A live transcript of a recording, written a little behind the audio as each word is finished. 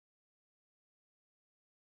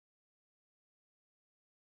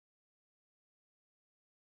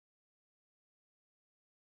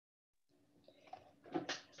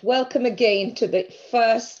Welcome again to the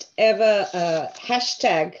first ever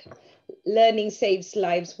hashtag Learning Saves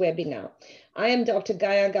Lives webinar. I am Dr.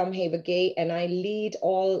 Gaya Gamheva-Gay and I lead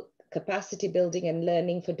all capacity building and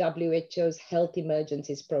learning for WHO's Health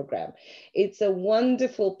Emergencies Program. It's a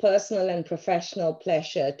wonderful personal and professional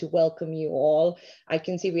pleasure to welcome you all. I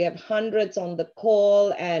can see we have hundreds on the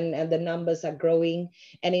call and the numbers are growing.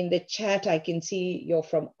 And in the chat, I can see you're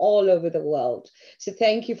from all over the world. So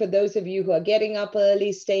thank you for those of you who are getting up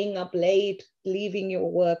early, staying up late, leaving your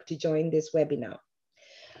work to join this webinar.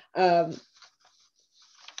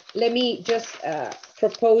 Let me just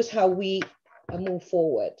propose how we move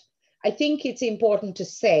forward. I think it's important to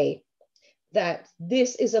say that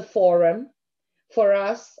this is a forum for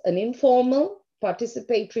us, an informal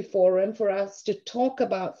participatory forum for us to talk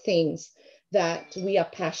about things that we are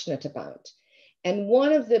passionate about. And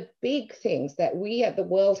one of the big things that we at the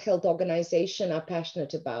World Health Organization are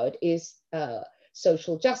passionate about is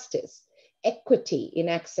social justice, equity in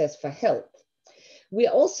access for health. We're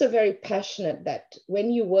also very passionate that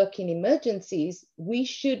when you work in emergencies, we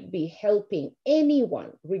should be helping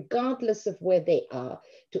anyone, regardless of where they are,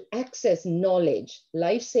 to access knowledge,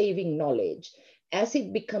 life-saving knowledge, as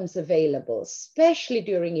it becomes available, especially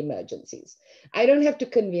during emergencies. I don't have to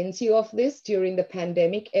convince you of this. During the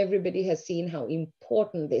pandemic, everybody has seen how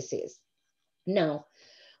important this is. Now,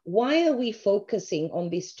 why are we focusing on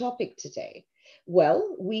this topic today?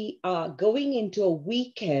 Well, we are going into a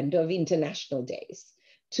weekend of international days.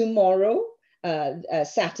 Tomorrow,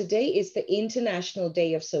 Saturday, is the International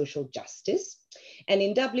Day of Social Justice. And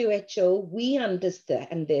in WHO, we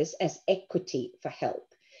understand this as equity for health.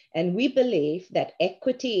 And we believe that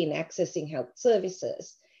equity in accessing health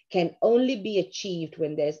services can only be achieved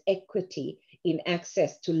when there's equity in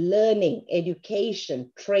access to learning,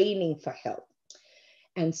 education, training for health.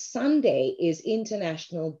 And Sunday is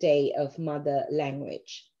International Day of Mother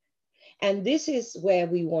Language. And this is where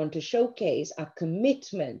we want to showcase our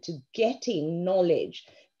commitment to getting knowledge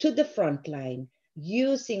to the front line,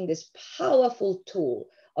 using this powerful tool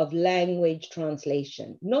of language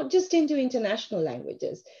translation, not just into international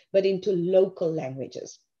languages, but into local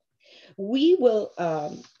languages. We will,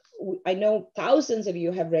 I know thousands of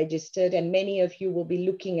you have registered and many of you will be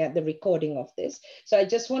looking at the recording of this. So I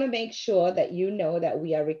just want to make sure that you know that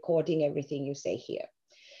we are recording everything you say here.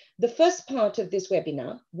 The first part of this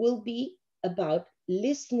webinar will be about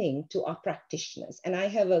listening to our practitioners. And I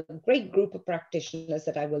have a great group of practitioners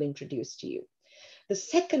that I will introduce to you. The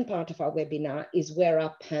second part of our webinar is where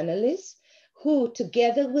our panelists, who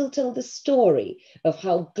together will tell the story of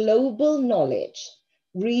how global knowledge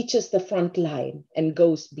reaches the front line and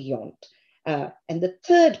goes beyond. And the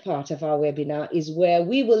third part of our webinar is where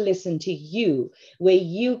we will listen to you, where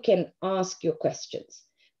you can ask your questions.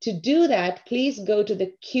 To do that, please go to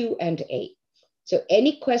the Q&A. So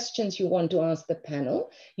any questions you want to ask the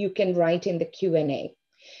panel, you can write in the Q&A.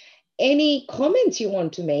 Any comments you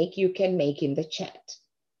want to make, you can make in the chat.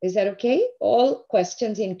 Is that okay? All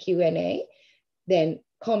questions in Q&A, then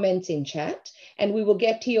comments in chat, and we will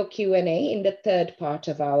get to your Q&A in the third part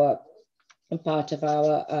of our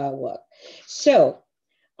work. So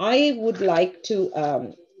I would like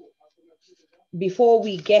to, before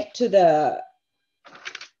we get to the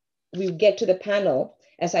panel,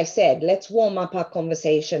 as I said, let's warm up our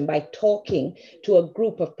conversation by talking to a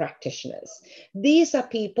group of practitioners. These are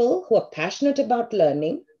people who are passionate about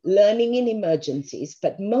learning in emergencies,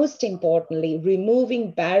 but most importantly,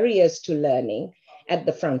 removing barriers to learning at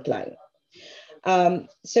the front line.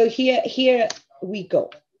 So here we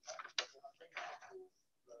go.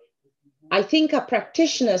 I think our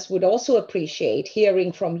practitioners would also appreciate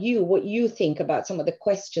hearing from you what you think about some of the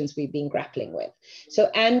questions we've been grappling with. So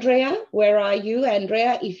Andrea, where are you?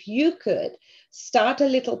 Andrea, if you could start a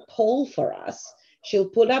little poll for us. She'll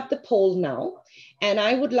put up the poll now. And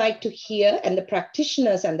I would like to hear, and the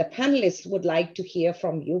practitioners and the panelists would like to hear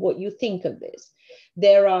from you what you think of this.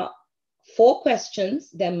 There are 4 questions,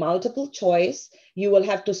 they're multiple choice. You will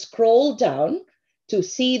have to scroll down to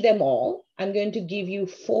see them all. I'm going to give you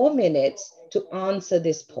 4 minutes to answer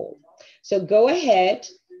this poll. So go ahead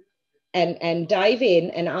and dive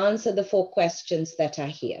in and answer the 4 questions that are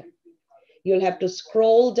here. You'll have to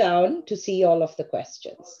scroll down to see all of the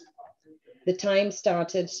questions. The time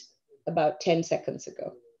started about 10 seconds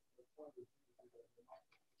ago.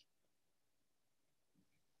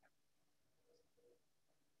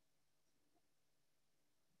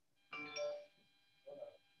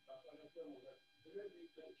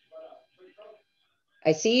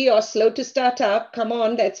 I see you're slow to start up. Come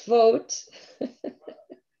on, let's vote.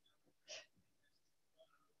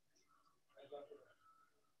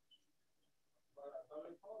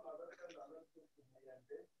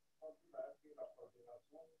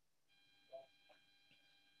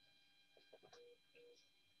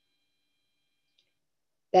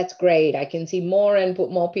 That's great. I can see more and put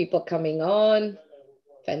more people coming on.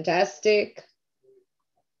 Fantastic.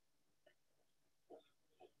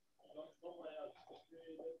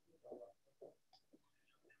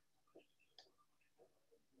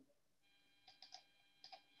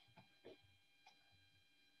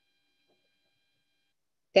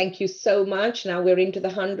 Thank you so much. Now we're into the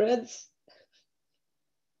hundreds.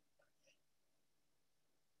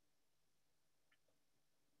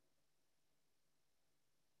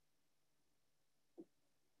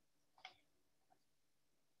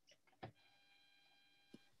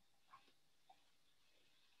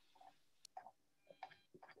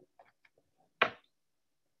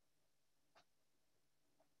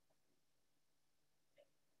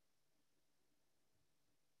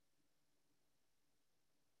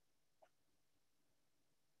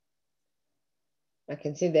 I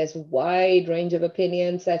can see there's a wide range of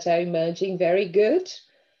opinions that are emerging. Very good.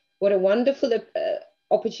 What a wonderful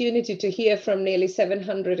opportunity to hear from nearly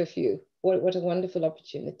 700 of you. What a wonderful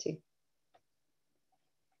opportunity.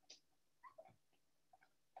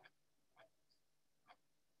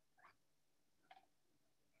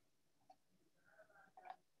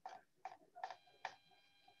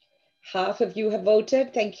 Half of you have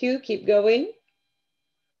voted. Thank you. Keep going.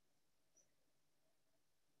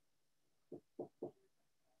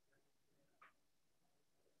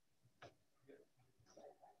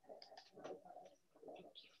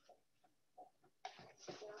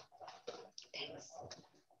 Thanks.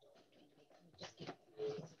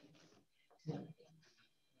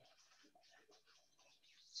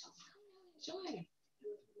 Joy.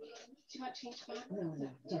 Do you want to change back?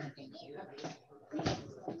 No, thank you.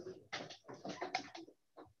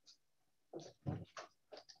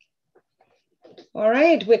 All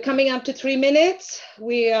right, we're coming up to 3 minutes.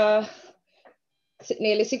 We are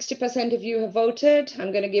nearly 60% of you have voted.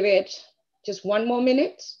 I'm going to give it just 1 more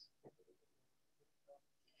minute.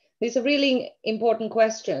 These are really important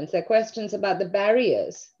questions. They're questions about the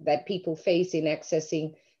barriers that people face in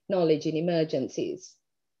accessing knowledge in emergencies.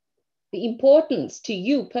 The importance to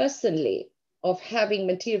you personally of having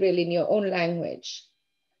material in your own language.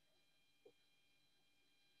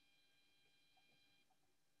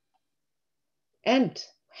 And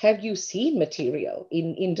have you seen material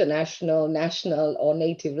in international, national, or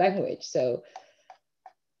native language? So,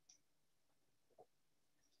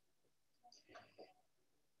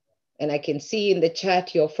 and I can see in the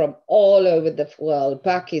chat, you're from all over the world: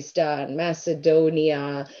 Pakistan,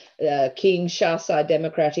 Macedonia, Kinshasa,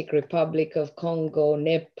 Democratic Republic of Congo,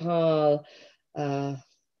 Nepal. I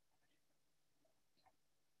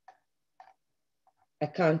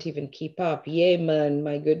can't even keep up. Yemen,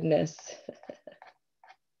 my goodness.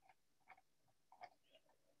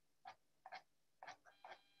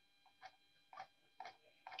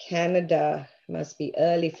 Canada, must be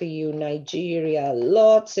early for you. Nigeria,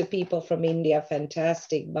 lots of people from India,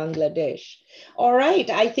 fantastic. Bangladesh. All right,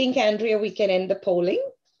 I think, Andrea, we can end the polling.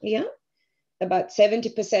 Yeah, about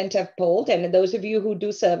 70% have polled. And those of you who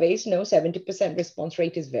do surveys know 70% response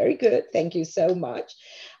rate is very good. Thank you so much.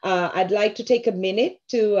 I'd like to take a minute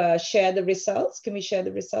to share the results. Can we share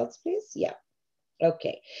the results, please? Yeah,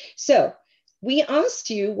 okay. So we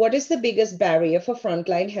asked you, what is the biggest barrier for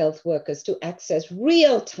frontline health workers to access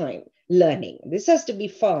real-time learning? This has to be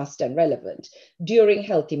fast and relevant during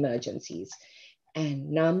health emergencies.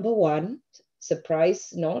 And number one,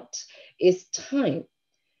 surprise not, is time.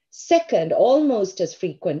 Second, almost as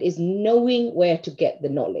frequent, is knowing where to get the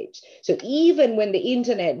knowledge. So even when the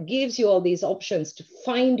internet gives you all these options, to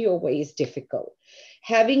find your way is difficult.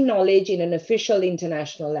 Having knowledge in an official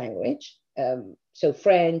international language, so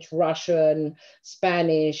French, Russian,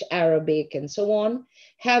 Spanish, Arabic, and so on.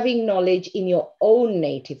 Having knowledge in your own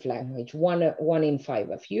native language, one in 5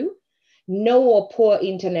 of you. No or poor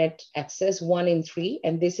internet access, 1 in 3.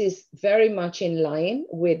 And this is very much in line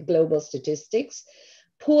with global statistics.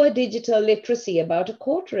 Poor digital literacy, about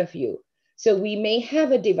 1/4 of you. So we may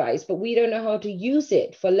have a device, but we don't know how to use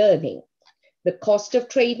it for learning. The cost of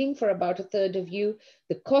training for about 1/3 of you.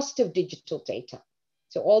 The cost of digital data.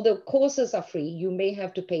 So although courses are free, you may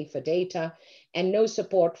have to pay for data and no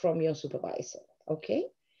support from your supervisor, okay?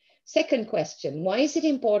 Second question, why is it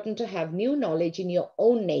important to have new knowledge in your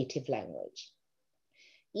own native language?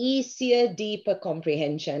 Easier, deeper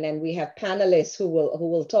comprehension, and we have panelists who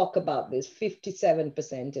will talk about this,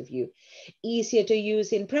 57% of you. Easier to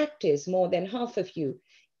use in practice, more than half of you.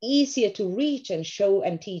 Easier to reach and show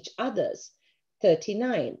and teach others,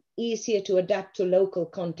 39. Easier to adapt to local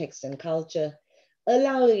context and culture,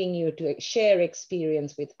 allowing you to share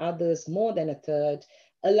experience with others, more than 1/3,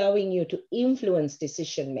 allowing you to influence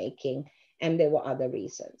decision-making, and there were other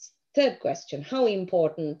reasons. Third question, how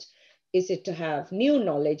important is it to have new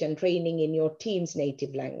knowledge and training in your team's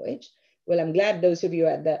native language? Well, I'm glad those of you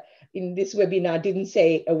in this webinar didn't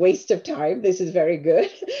say a waste of time. This is very good.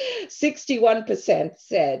 61%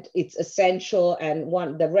 said it's essential, and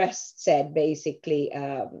the rest said basically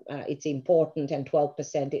it's important, and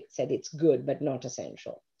 12% said it's good but not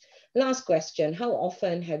essential. Last question, how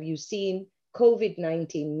often have you seen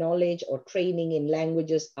COVID-19 knowledge or training in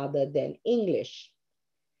languages other than English?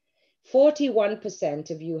 41%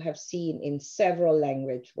 of you have seen in several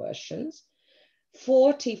language versions.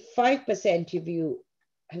 45% of you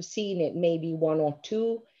have seen it maybe one or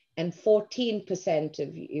two, and 14%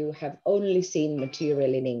 of you have only seen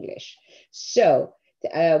material in English. So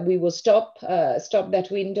we will stop that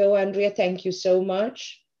window. Andrea, thank you so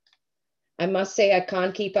much. I must say I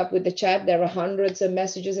can't keep up with the chat. There are hundreds of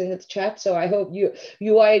messages in the chat, so I hope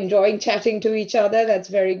you are enjoying chatting to each other. That's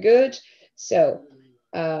very good. So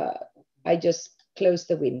I just closed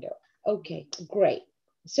the window. Okay, great.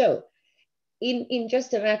 So in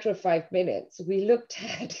just a matter of 5 minutes, we looked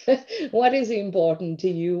at what is important to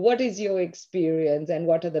you, what is your experience, and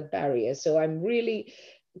what are the barriers. So I'm really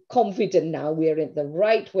confident now we're in the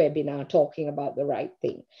right webinar talking about the right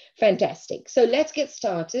thing. Fantastic. So let's get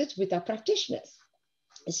started with our practitioners.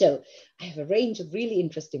 So I have a range of really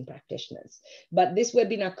interesting practitioners, but this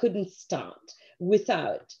webinar couldn't start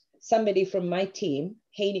without somebody from my team,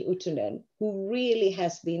 Heini Utunen, who really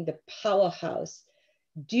has been the powerhouse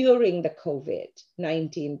during the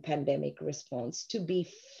COVID-19 pandemic response, to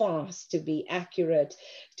be fast, to be accurate,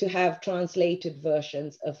 to have translated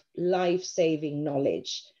versions of life-saving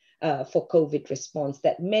knowledge for COVID response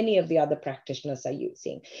that many of the other practitioners are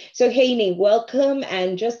using. So Heini, welcome,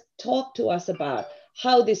 and just talk to us about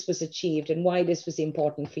how this was achieved and why this was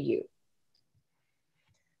important for you.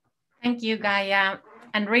 Thank you, Gaia,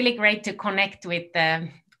 and really great to connect with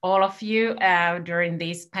all of you during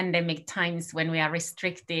these pandemic times when we are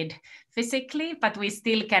restricted physically, but we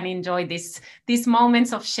still can enjoy these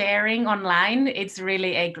moments of sharing online. It's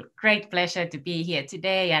really a great pleasure to be here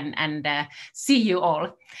today and see you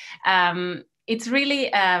all. It's really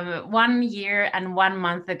 1 year and 1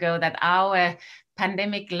 month ago that our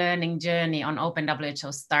pandemic learning journey on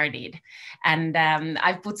OpenWHO started. And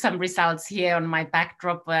I've put some results here on my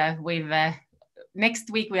backdrop next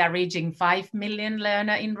week, we are reaching 5 million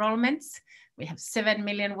learner enrollments. We have 7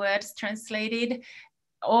 million words translated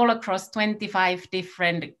all across 25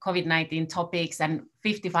 different COVID-19 topics and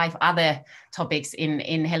 55 other topics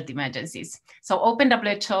in health emergencies. So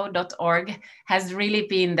openwho.org has really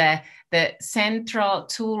been the central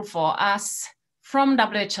tool for us from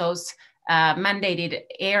WHO's mandated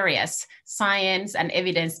areas, science and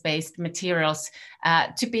evidence-based materials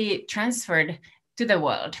to be transferred to the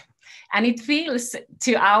world. And it feels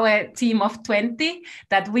to our team of 20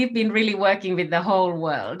 that we've been really working with the whole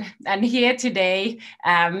world. And here today,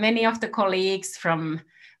 many of the colleagues from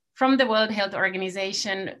the World Health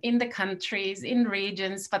Organization in the countries, in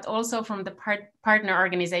regions, but also from the partner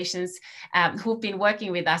organizations who've been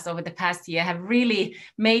working with us over the past year have really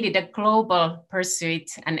made it a global pursuit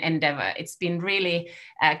and endeavor. It's been really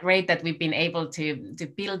great that we've been able to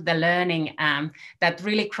build the learning that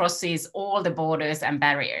really crosses all the borders and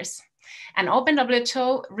barriers. And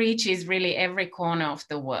OpenWHO reaches really every corner of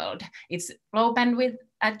the world. It's low bandwidth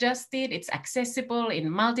adjusted, it's accessible in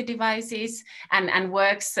multi-devices and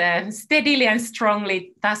works steadily and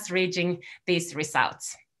strongly, thus reaching these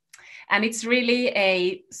results. And it's really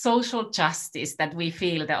a social justice that we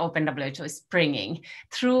feel the OpenWHO is bringing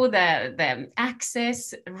through the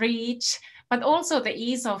access, reach, but also the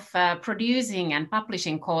ease of producing and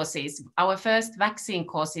publishing courses. Our first vaccine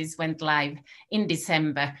courses went live in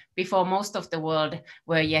December before most of the world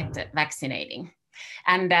were yet vaccinating.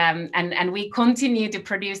 And we continue to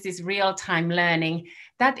produce this real-time learning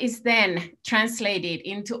that is then translated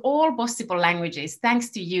into all possible languages, thanks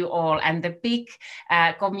to you all and the big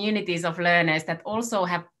communities of learners that also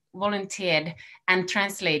have volunteered and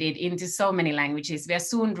translated into so many languages. We are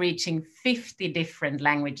soon reaching 50 different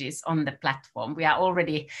languages on the platform. We are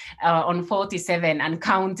already on 47 and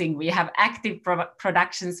counting. We have active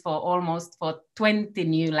productions for 20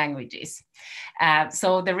 new languages.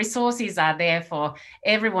 So the resources are there for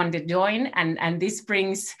everyone to join. And this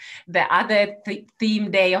brings the other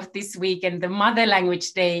theme day of this weekend, the Mother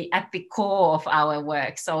Language Day, at the core of our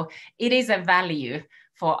work. So it is a value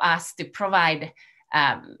for us to provide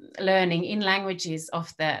learning in languages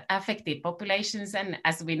of the affected populations. And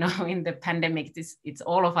as we know in the pandemic, it's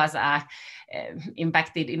all of us are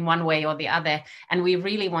impacted in one way or the other. And we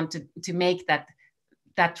really want to make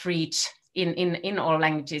that reach in all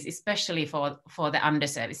languages, especially for the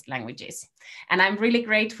underserviced languages. And I'm really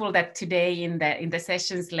grateful that today in the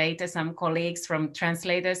sessions later, some colleagues from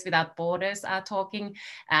Translators Without Borders are talking,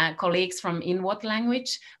 colleagues from In What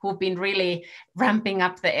Language, who've been really ramping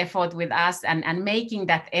up the effort with us and making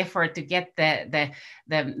that effort to get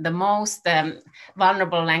the most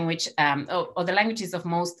vulnerable language or the languages of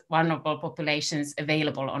most vulnerable populations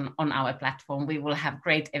available on our platform. We will have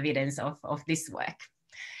great evidence of this work.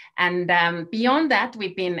 And beyond that,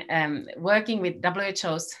 we've been working with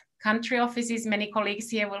WHO's country offices. Many colleagues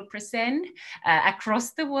here will present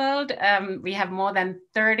across the world. We have more than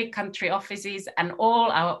 30 country offices and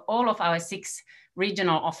all of our 6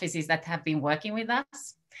 regional offices that have been working with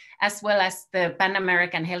us, as well as the Pan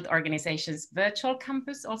American Health Organization's virtual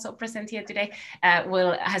campus, also present here today,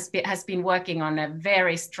 has been working on a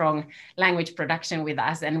very strong language production with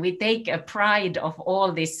us. And we take a pride of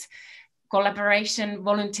all this collaboration,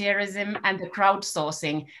 volunteerism, and the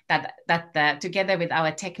crowdsourcing that together with our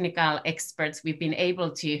technical experts, we've been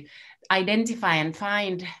able to identify and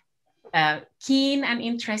find keen and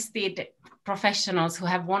interested professionals who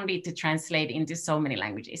have wanted to translate into so many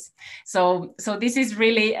languages. So this is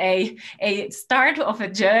really a start of a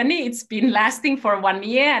journey. It's been lasting for 1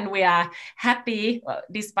 year, and we are happy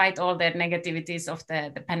despite all the negativities of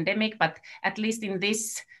the pandemic, but at least in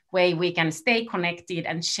this way we can stay connected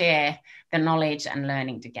and share the knowledge and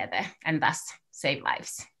learning together, and thus save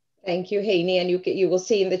lives. Thank you, Heini. And you will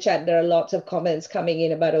see in the chat there are lots of comments coming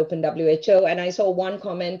in about Open WHO. And I saw one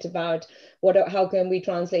comment about how can we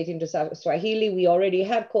translate into Swahili. We already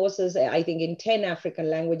have courses, I think, in 10 African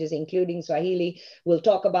languages, including Swahili. We'll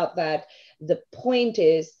talk about that. The point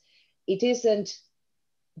is, it isn't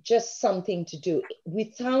just something to do.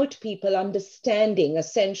 Without people understanding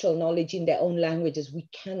essential knowledge in their own languages, we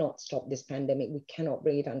cannot stop this pandemic. We cannot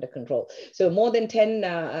bring it under control. So more than 10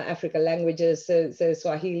 African languages, so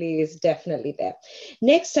Swahili is definitely there.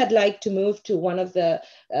 Next, I'd like to move to one of the,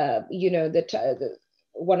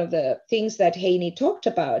 one of the things that Heini talked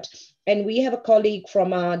about. And we have a colleague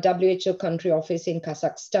from our WHO country office in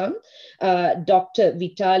Kazakhstan, Dr.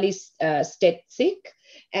 Vitaly Stetsik.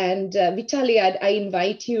 And Vitaly, I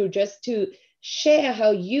invite you just to share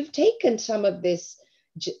how you've taken some of this,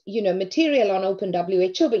 material on Open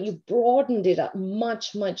WHO, but you've broadened it up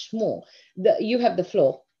much, much more. You have the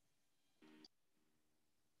floor.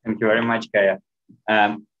 Thank you very much, Kaya.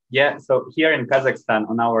 So here in Kazakhstan,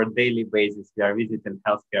 on our daily basis, we are visiting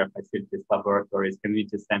healthcare facilities, laboratories,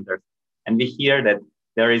 community centers, and we hear that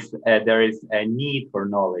there is a need for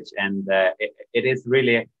knowledge, and it is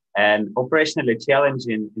really an operationally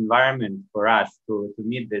challenging environment for us to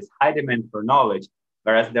meet this high demand for knowledge,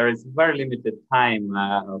 whereas there is very limited time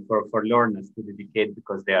for learners to dedicate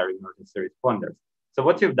because they are emergency responders. So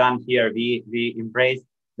what we've done here, we embrace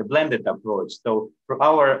the blended approach. So through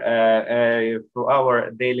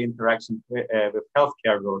our daily interaction with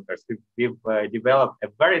healthcare workers, we've developed a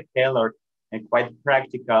very tailored and quite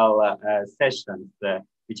practical sessions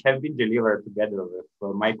which have been delivered together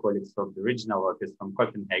with my colleagues from the regional office from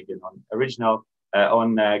Copenhagen on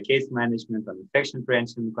case management, on infection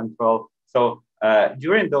prevention and control. So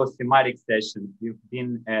during those thematic sessions, we've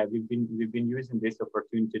been using this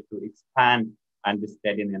opportunity to expand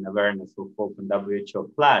understanding and awareness of Open WHO.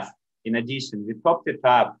 Plus, in addition, we topped it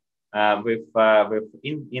up with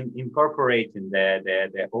incorporating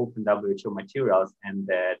the Open WHO materials and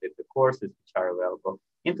the courses which are available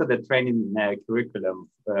into the training curriculum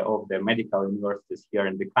of the medical universities here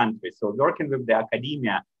in the country. So working with the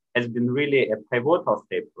academia has been really a pivotal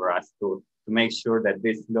step for us to make sure that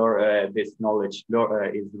this knowledge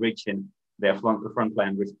is reaching the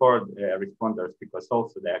frontline responders, because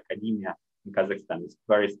also the academia in Kazakhstan is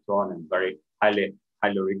very strong and very highly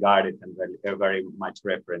regarded and very much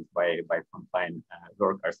referenced by frontline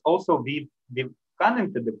workers. Also, we've gone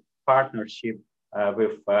into the partnership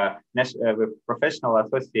with professional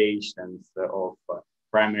associations of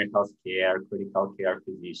primary health care, critical care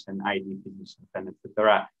physician, ID physicians, and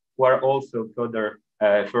etc., who are also further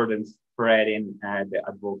spreading the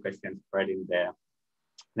advocacy and spreading the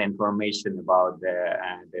information about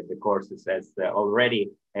the courses, as already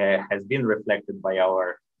has been reflected by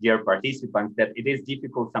our dear participants, that it is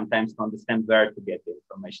difficult sometimes to understand where to get the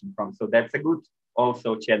information from. So that's a good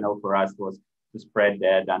also channel for us was to spread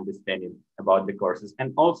the understanding about the courses.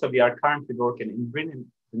 And also we are currently working in bringing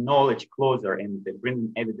the knowledge closer and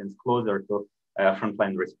bringing evidence closer to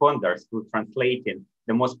frontline responders through translating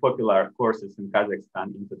the most popular courses in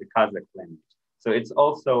Kazakhstan into the Kazakh language. So it's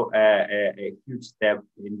also a huge step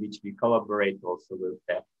in which we collaborate also with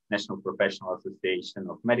the National Professional Association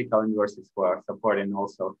of Medical Universities, who are supporting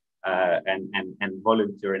also and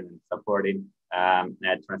volunteering and supporting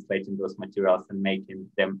translating those materials and making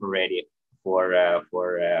them ready for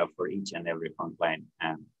each and every frontline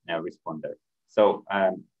responder. So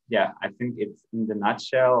yeah, I think it's in the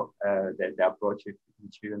nutshell the approach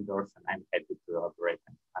which you endorse, and I'm happy to elaborate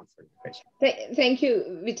and answer the question. Thank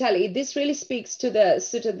you, Vitaly. This really speaks to the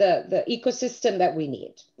sort of the ecosystem that we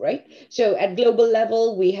need, right? So at global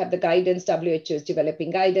level, we have the guidance, WHO is developing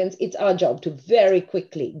guidance. It's our job to very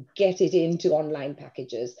quickly get it into online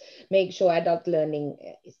packages, make sure adult learning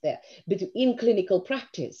is there. But in clinical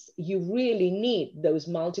practice, you really need those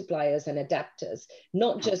multipliers and adapters,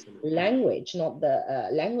 not just language, not the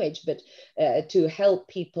language, but to help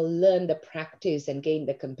people learn the practice and gain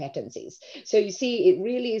the competencies. So you see, it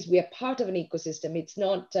really is, we are part of an ecosystem. It's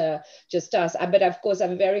not just us, but of course,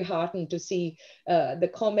 I'm very heartened to see the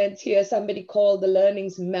comments here. Somebody called the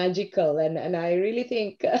learnings magical. And I really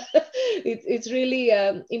think it's really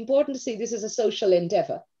important to see this as a social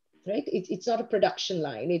endeavor. Right? It's not a production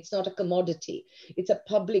line. It's not a commodity. It's a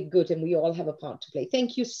public good, and we all have a part to play.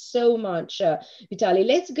 Thank you so much, Vitaly.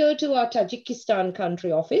 Let's go to our Tajikistan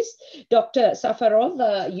country office. Dr.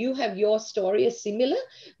 Safarov, you have your story, a similar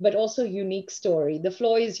but also unique story. The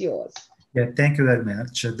floor is yours. Yeah, thank you very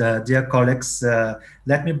much. Dear colleagues,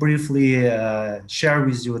 let me briefly share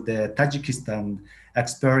with you the Tajikistan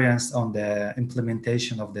experience on the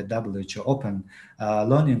implementation of the WHO Open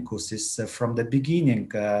Learning courses. From the beginning,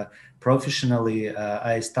 professionally,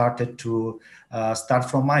 I started to start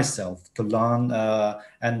from myself to learn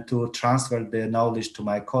and to transfer the knowledge to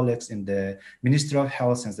my colleagues in the Ministry of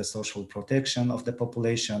Health and the Social Protection of the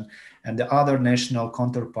population and the other national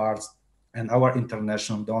counterparts and our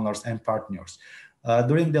international donors and partners.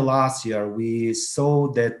 During the last year, we saw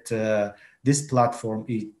that this platform,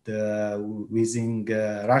 using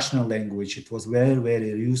Russian language, it was very, very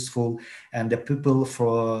useful, and the people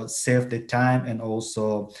saved the time and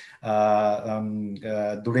also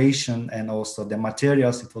duration, and also the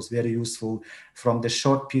materials. It was very useful from the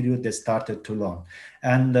short period they started to learn.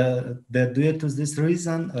 And due to this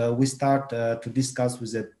reason, we start to discuss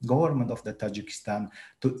with the government of the Tajikistan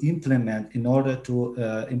to implement, in order to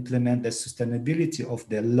implement the sustainability of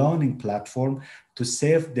the learning platform to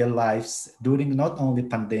save their lives during not only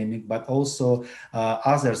pandemic, but also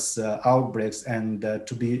others outbreaks, and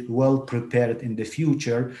to be well prepared in the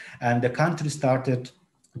future. And the country started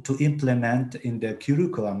to implement in the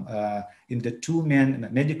curriculum in the two main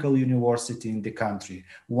medical university in the country,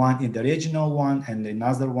 one in the regional one and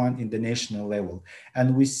another one in the national level.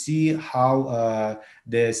 And we see how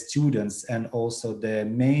the students and also the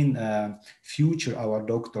main future, our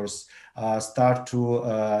doctors, start to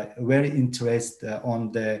very interested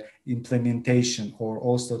on the implementation, or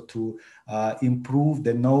also to improve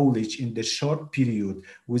the knowledge in the short period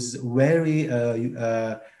with very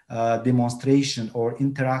demonstration or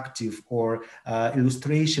interactive or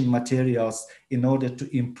illustration materials in order to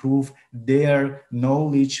improve their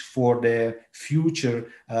knowledge for the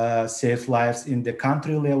future safe lives in the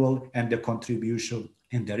country level and the contribution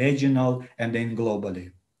in the regional and then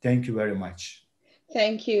globally. Thank you very much.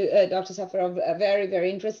 Thank you, Dr. Safarov. Very,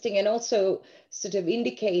 very interesting, and also sort of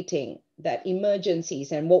indicating that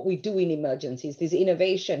emergencies and what we do in emergencies, this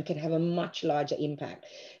innovation can have a much larger impact.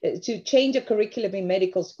 To change a curriculum in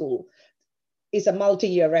medical school is a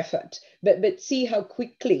multi-year effort, but see how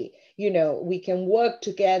quickly, we can work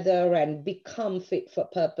together and become fit for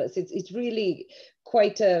purpose. It's really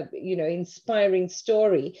quite a, inspiring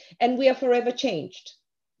story, and we are forever changed.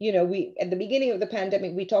 We, at the beginning of the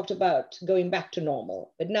pandemic, we talked about going back to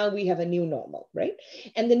normal, but now we have a new normal, right?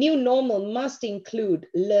 And the new normal must include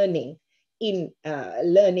learning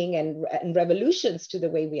and revolutions to the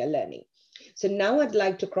way we are learning. So now I'd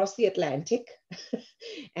like to cross the Atlantic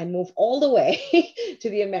and move all the way to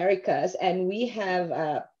the Americas. And we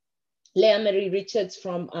have Leah Marie Richards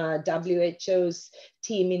from WHO's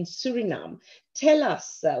team in Suriname. Tell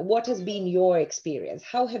us, what has been your experience?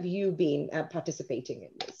 How have you been participating in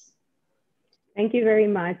this? Thank you very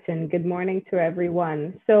much, and good morning to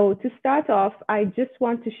everyone. So to start off, I just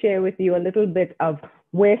want to share with you a little bit of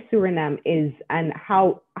where Suriname is and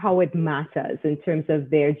how it matters in terms of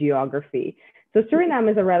their geography. So Suriname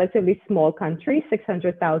is a relatively small country,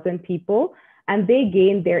 600,000 people, and they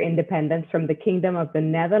gained their independence from the Kingdom of the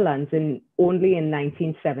Netherlands only in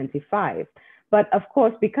 1975. But of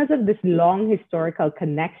course, because of this long historical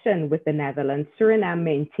connection with the Netherlands, Suriname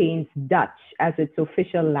maintains Dutch as its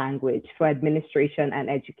official language for administration and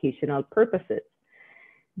educational purposes.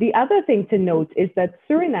 The other thing to note is that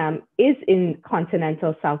Suriname is in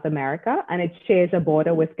continental South America, and it shares a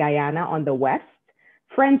border with Guyana on the west,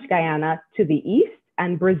 French Guyana to the east,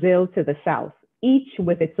 and Brazil to the south. each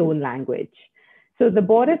with its own language. So the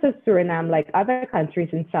borders of Suriname, like other countries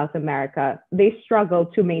in South America, they struggle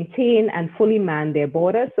to maintain and fully man their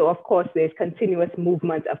borders. So of course, there's continuous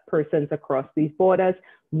movement of persons across these borders,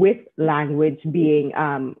 with language being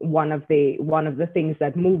one of the things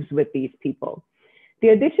that moves with these people. The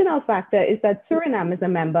additional factor is that Suriname is a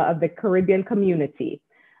member of the Caribbean community.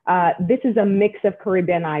 This is a mix of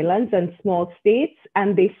Caribbean islands and small states,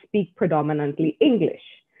 and they speak predominantly English.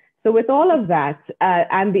 So with all of that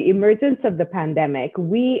and the emergence of the pandemic,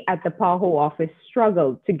 we at the PAHO office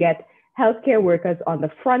struggled to get healthcare workers on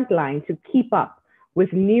the front line to keep up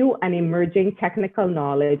with new and emerging technical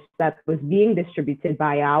knowledge that was being distributed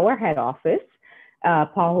by our head office,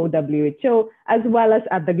 PAHO WHO, as well as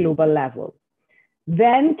at the global level.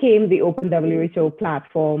 Then came the Open WHO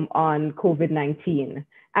platform on COVID-19.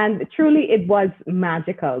 And truly it was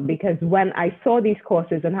magical, because when I saw these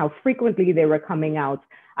courses and how frequently they were coming out,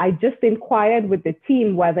 I just inquired with the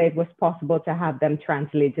team whether it was possible to have them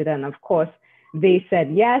translated. And of course, they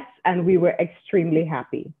said yes, and we were extremely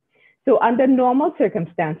happy. So under normal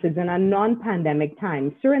circumstances in a non-pandemic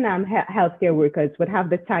time, Suriname healthcare workers would have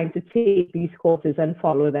the time to take these courses and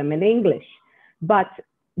follow them in English. But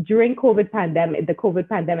during the COVID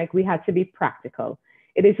pandemic, we had to be practical.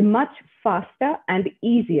 It is much faster and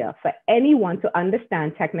easier for anyone to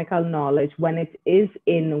understand technical knowledge when it is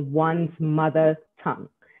in one's mother tongue,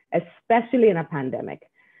 especially in a pandemic.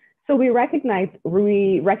 So we recognize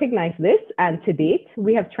this, and to date,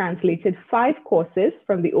 we have translated 5 courses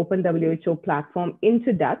from the Open WHO platform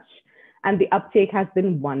into Dutch, and the uptake has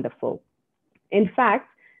been wonderful. In fact,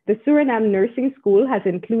 the Suriname Nursing School has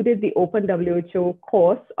included the Open WHO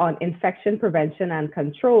course on infection prevention and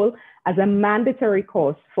control as a mandatory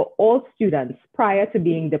course for all students prior to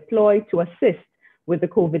being deployed to assist with the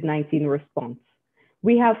COVID-19 response.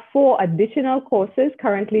 We have 4 additional courses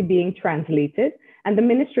currently being translated, and the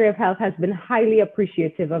Ministry of Health has been highly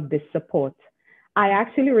appreciative of this support. I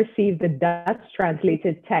actually received the Dutch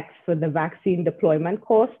translated text for the vaccine deployment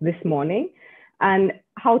course this morning. And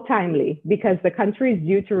how timely, because the country is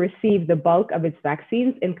due to receive the bulk of its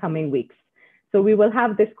vaccines in coming weeks. So we will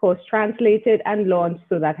have this course translated and launched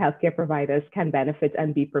so that healthcare providers can benefit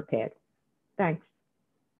and be prepared. Thanks.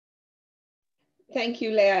 Thank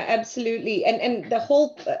you, Leah. Absolutely. And the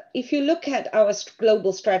whole, if you look at our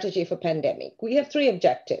global strategy for pandemic, we have 3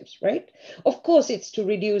 objectives, right? Of course, it's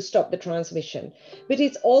to stop the transmission, but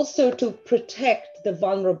it's also to protect the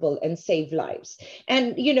vulnerable and save lives.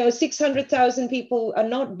 And, 600,000 people are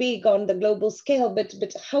not big on the global scale, but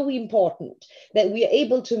how important that we are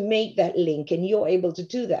able to make that link, and you're able to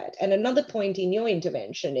do that. And another point in your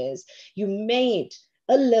intervention is you made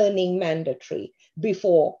a learning mandatory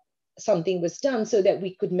before something was done, so that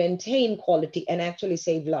we could maintain quality and actually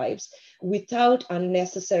save lives without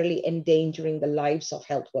unnecessarily endangering the lives of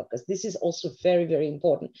health workers. This is also very, very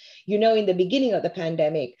important. In the beginning of the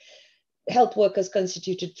pandemic, health workers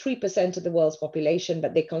constituted 3% of the world's population,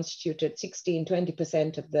 but they constituted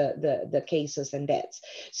 16-20% of the cases and deaths.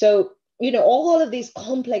 So, all of these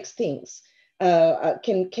complex things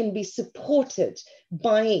can be supported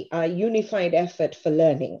by a unified effort for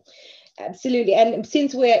learning. Absolutely. And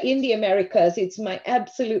since we're in the Americas, it's my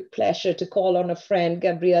absolute pleasure to call on a friend,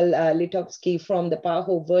 Gabriel Litovsky from the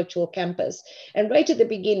PAHO virtual campus. And right at the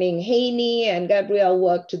beginning, Haney and Gabriel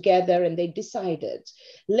worked together, and they decided,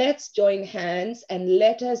 let's join hands and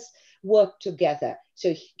let us work together.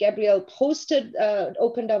 So Gabriel posted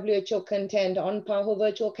Open WHO content on PAHO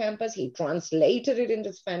virtual campus. He translated it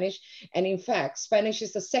into Spanish. And in fact, Spanish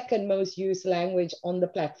is the 2nd most used language on the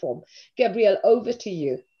platform. Gabriel, over to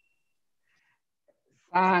you.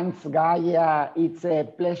 Thanks, Gaia. It's a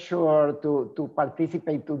pleasure to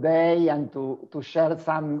participate today and to share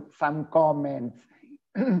some comments.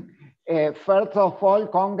 First of all,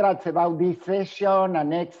 congrats about this session,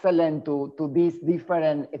 and excellent to this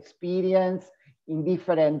different experience in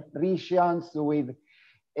different regions with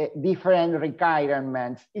different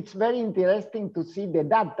requirements. It's very interesting to see the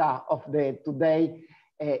data of the today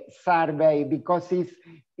survey, because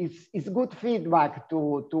it's good feedback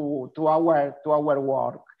to our work.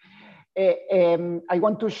 I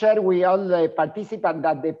want to share with all the participants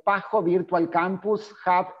that the PAHO Virtual Campus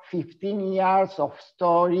have 15 years of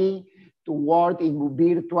story to work in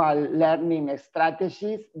virtual learning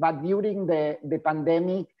strategies, but during the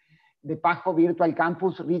pandemic, the PAHO Virtual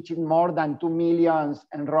Campus reached more than 2 million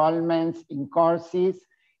enrollments in courses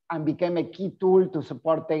and became a key tool to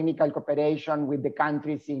support technical cooperation with the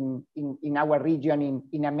countries in our region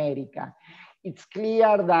in America. It's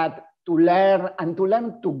clear that to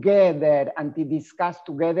learn together and to discuss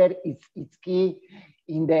together is key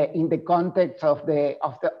in the context of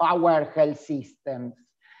our health systems.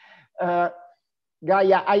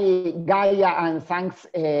 Gaia, and thanks,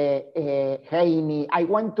 Heini. I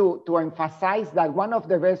want to emphasize that one of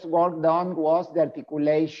the best work done was the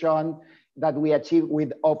articulation that we achieved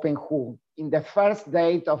with OpenWho in the first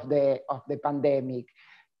date of the pandemic,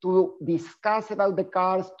 to discuss about the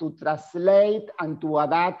cars, to translate and to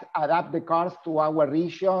adapt the cars to our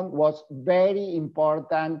region was very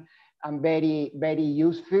important and very, very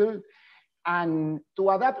useful. And to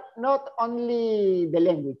adapt not only the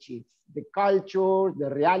languages, the culture, the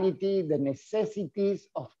reality, the necessities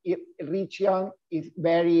of region is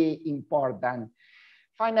very important.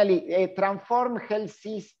 Finally, transform health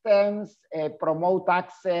systems, promote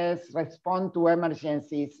access, respond to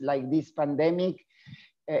emergencies like this pandemic.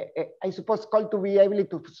 I suppose call to be able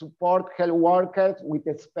to support health workers with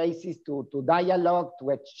the spaces to dialogue,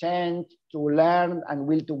 to exchange, to learn and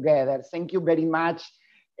will together. Thank you very much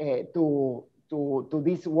to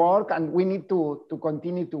this work, and we need to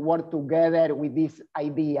continue to work together with this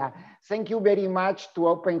idea. Thank you very much to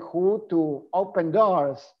OpenWho, to open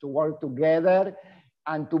doors to work together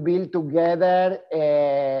and to build together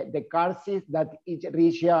the courses that each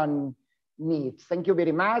region needs. Thank you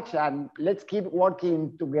very much, and let's keep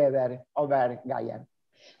working together over Gaia.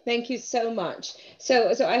 Thank you so much.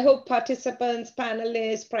 So I hope participants,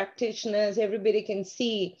 panelists, practitioners, everybody can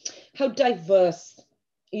see how diverse,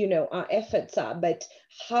 you know, our efforts are, but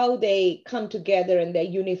how they come together and they're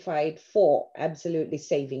unified for absolutely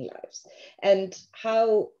saving lives, and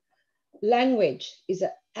how language is an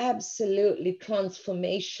absolutely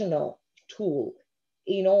transformational tool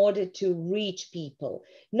in order to reach people,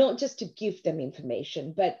 not just to give them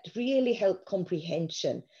information, but really help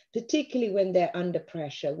comprehension, particularly when they're under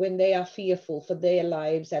pressure, when they are fearful for their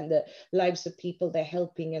lives and the lives of people they're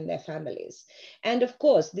helping and their families. And of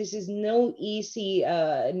course, this is no easy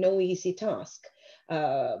task.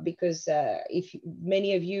 Because if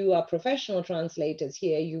many of you are professional translators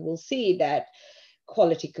here, you will see that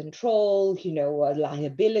quality control, you know,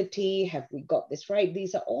 liability, have we got this right?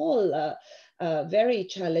 These are all very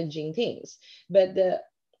challenging things. But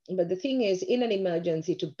the thing is, in an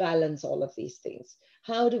emergency, to balance all of these things.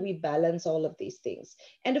 How do we balance all of these things?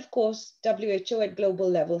 And of course, WHO at global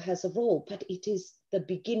level has a role, but it is the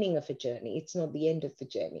beginning of a journey. It's not the end of the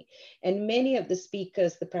journey. And many of the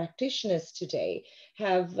speakers, the practitioners today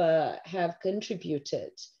have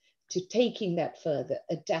contributed to taking that further,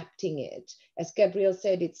 adapting it. As Gabriel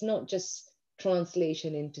said, it's not just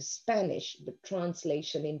translation into Spanish, but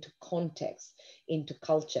translation into context, into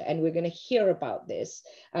culture. And we're going to hear about this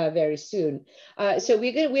very soon. So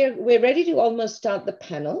we're ready to almost start the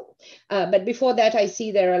panel. But before that, I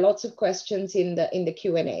see there are lots of questions in the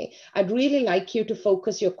Q&A. I'd really like you to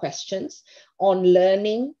focus your questions on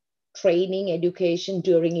learning, training, education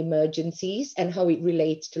during emergencies, and how it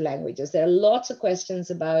relates to languages. There are lots of questions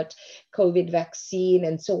about COVID vaccine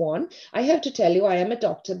and so on. I have to tell you, I am a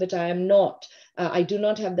doctor, but I am not, I do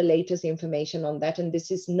not have the latest information on that, and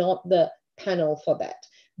this is not the panel for that.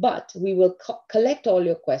 But we will collect all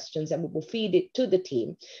your questions and we will feed it to the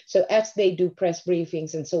team. So as they do press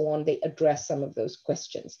briefings and so on, they address some of those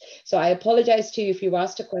questions. So I apologize to you if you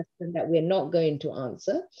asked a question that we're not going to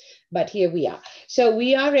answer, but here we are. So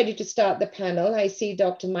we are ready to start the panel. I see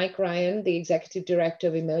Dr. Mike Ryan, the Executive Director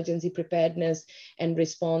of Emergency Preparedness and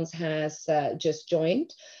Response, has just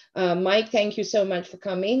joined. Mike, thank you so much for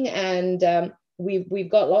coming. And we've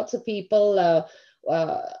got lots of people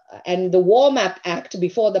and the warm-up act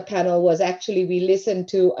before the panel was actually, we listened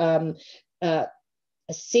to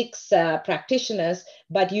 6 practitioners,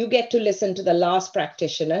 but you get to listen to the last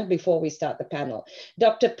practitioner before we start the panel.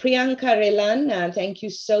 Dr. Priyanka Relan, thank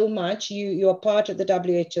you so much. You are part of the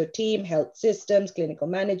WHO team, health systems, clinical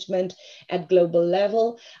management at global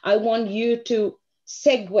level. I want you to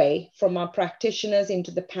segue from our practitioners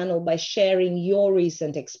into the panel by sharing your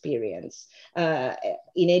recent experience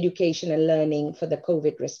in education and learning for the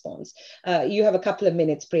COVID response. You have a couple of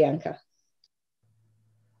minutes, Priyanka.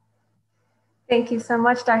 Thank you so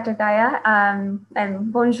much, Dr. Gaia. And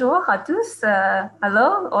bonjour à tous.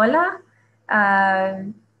 Hello, hola.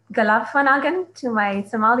 Galafanagan to my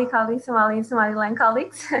Somali colleagues, Somali and Somaliland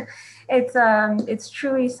colleagues. It's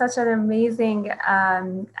truly such an amazing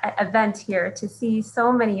event here to see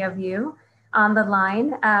so many of you on the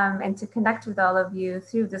line and to connect with all of you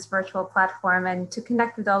through this virtual platform, and to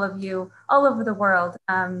connect with all of you all over the world,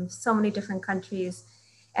 so many different countries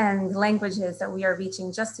and languages that we are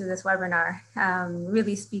reaching just through this webinar.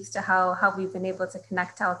 Really speaks to how we've been able to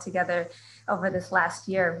connect all together over this last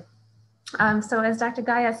year. So as Dr.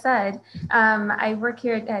 Gaia said, I work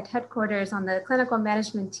here at headquarters on the clinical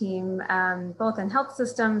management team, both in health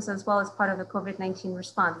systems as well as part of the COVID-19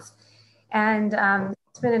 response. And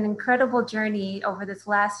it's been an incredible journey over this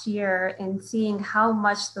last year in seeing how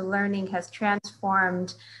much the learning has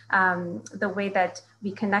transformed the way that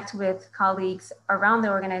we connect with colleagues around the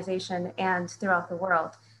organization and throughout the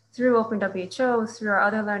world. Through OpenWHO, through our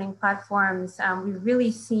other learning platforms, we've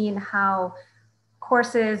really seen how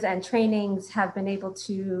courses and trainings have been able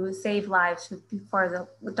to save lives for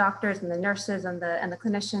the doctors and the nurses and the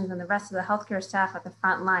clinicians and the rest of the healthcare staff at the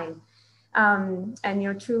front line.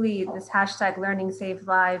 And truly this hashtag learning saves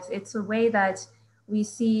lives, it's a way that we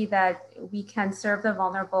see that we can serve the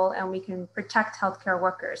vulnerable and we can protect healthcare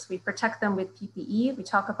workers. We protect them with PPE, we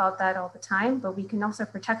talk about that all the time, but we can also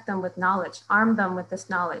protect them with knowledge, arm them with this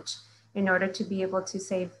knowledge in order to be able to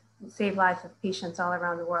save lives of patients all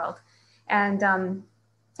around the world. And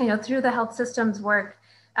through the health systems work,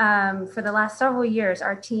 for the last several years,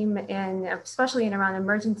 our team, especially in around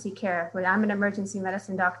emergency care, where I'm an emergency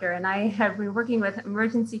medicine doctor, and I have been working with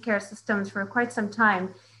emergency care systems for quite some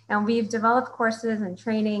time, and we've developed courses and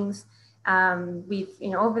trainings. We've,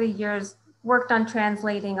 over the years, worked on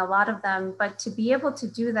translating a lot of them, but to be able to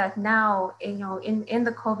do that now, in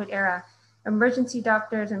the COVID era, emergency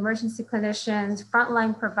doctors, emergency clinicians,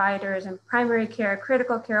 frontline providers, and primary care,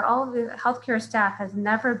 critical care, all of the healthcare staff has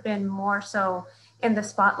never been more so in the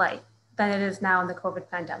spotlight than it is now in the COVID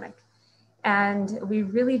pandemic. And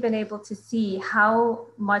we've really been able to see how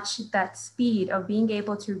much that speed of being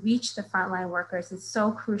able to reach the frontline workers is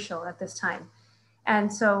so crucial at this time.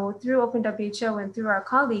 And so through OpenWHO and through our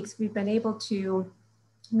colleagues, we've been able to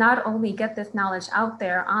not only get this knowledge out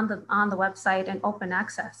there on the website and open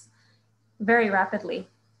access very rapidly,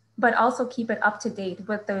 but also keep it up to date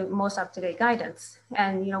with the most up-to-date guidance.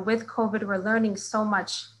 And with COVID, we're learning so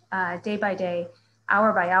much day by day,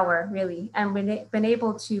 hour by hour, really, and we've been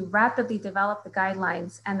able to rapidly develop the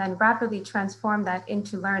guidelines and then rapidly transform that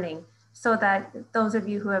into learning, so that those of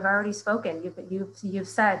you who have already spoken, you've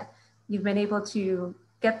said you've been able to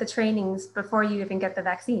get the trainings before you even get the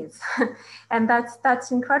vaccines, and that's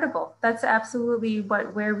incredible. That's absolutely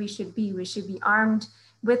where we should be. We should be armed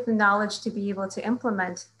with the knowledge to be able to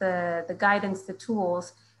implement the guidance, the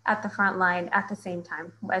tools at the front line at the same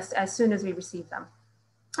time, as soon as we receive them,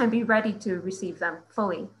 and be ready to receive them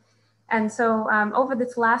fully. And so over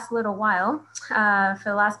this last little while, for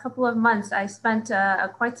the last couple of months, I spent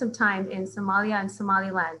quite some time in Somalia and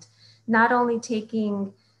Somaliland, not only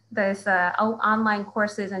taking this online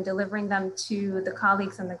courses and delivering them to the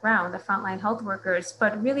colleagues on the ground, the frontline health workers,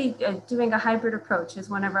 but really doing a hybrid approach, as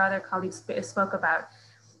one of our other colleagues spoke about,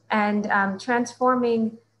 and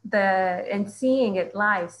transforming and seeing it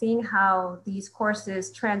live, seeing how these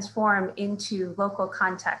courses transform into local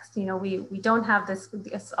context. We don't have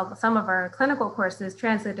some of our clinical courses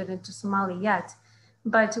translated into Somali yet,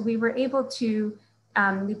 but we were able to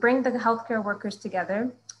bring the healthcare workers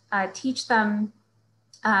together, teach them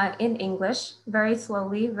in English, very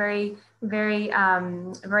slowly, very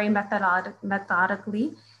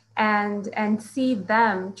methodically, and see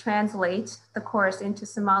them translate the course into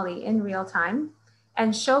Somali in real time,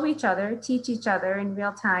 and show each other, teach each other in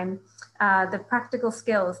real time the practical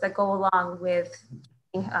skills that go along with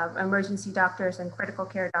emergency doctors and critical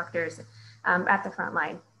care doctors at the front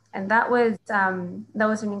line. And that was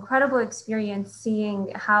an incredible experience,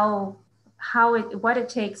 seeing what it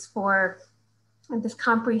takes for this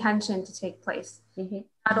comprehension to take place. Mm-hmm.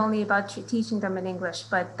 Not only about teaching them in English,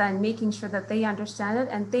 but then making sure that they understand it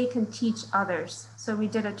and they can teach others. So we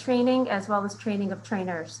did a training as well as training of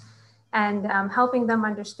trainers, and helping them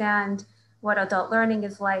understand what adult learning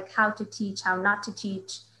is like, how to teach, how not to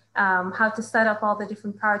teach, how to set up all the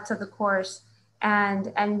different parts of the course,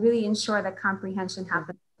 and really ensure that comprehension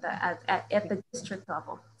happens at the district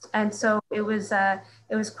level. And so it was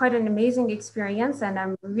quite an amazing experience, and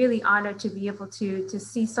I'm really honored to be able to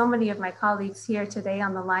see so many of my colleagues here today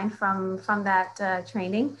on the line from that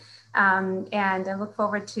training. And I look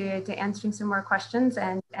forward to answering some more questions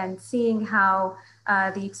and seeing how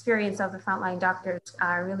the experience of the frontline doctors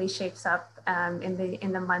really shapes up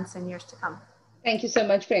in the months and years to come. Thank you so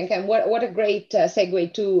much, Priyanka. And what a great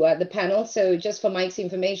segue to the panel. So just for Mike's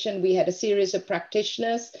information, we had a series of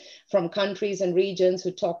practitioners from countries and regions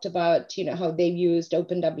who talked about, how they've used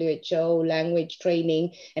OpenWHO language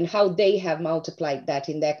training and how they have multiplied that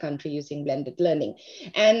in their country using blended learning.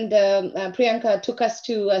 And Priyanka took us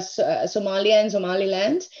to Somalia and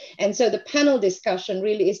Somaliland. And so the panel discussion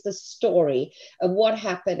really is the story of what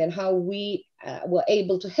happened and how we were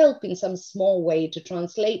able to help in some small way to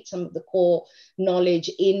translate some of the core knowledge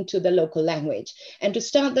into the local language. And to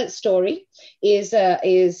start that story is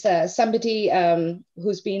somebody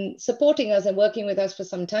who's been supporting us and working with us for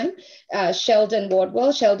some time, Sheldon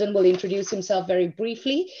Wardwell. Sheldon will introduce himself very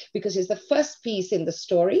briefly because he's the first piece in the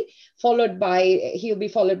story, he'll be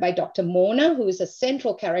followed by Dr. Mona, who is a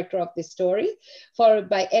central character of this story, followed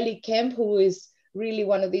by Ellie Kemp, who is really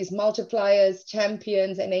one of these multipliers,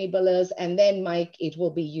 champions, enablers, and then Mike, it will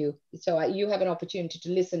be you. So you have an opportunity to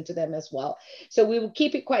listen to them as well. So we will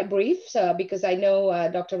keep it quite brief because I know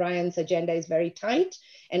Dr. Ryan's agenda is very tight,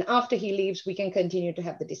 and after he leaves, we can continue to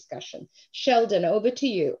have the discussion. Sheldon, over to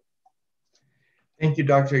you. Thank you,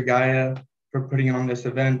 Dr. Gaia, for putting on this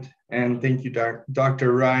event, and thank you,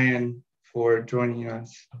 Dr. Ryan, for joining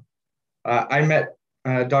us. I met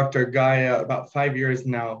Dr. Gaia about 5 years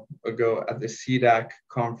now ago at the CDAC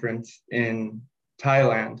conference in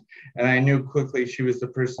Thailand. And I knew quickly she was the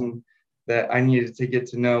person that I needed to get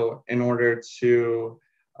to know in order to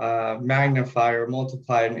magnify or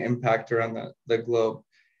multiply an impact around the globe.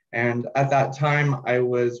 And at that time, I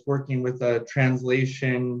was working with a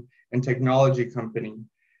translation and technology company,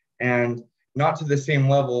 and not to the same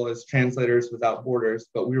level as Translators Without Borders,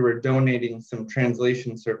 but we were donating some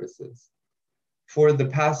translation services. For the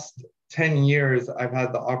past 10 years, I've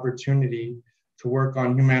had the opportunity to work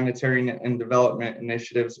on humanitarian and development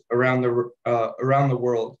initiatives around the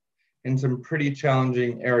world in some pretty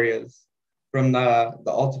challenging areas, from the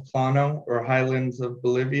Altiplano or highlands of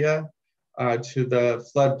Bolivia to the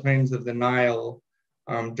floodplains of the Nile.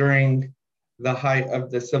 During the height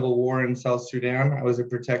of the civil war in South Sudan, I was a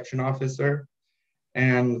protection officer.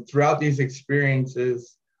 And throughout these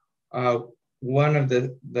experiences, one of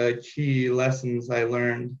the key lessons I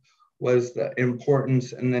learned was the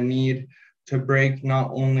importance and the need to break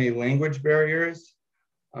not only language barriers,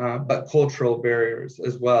 but cultural barriers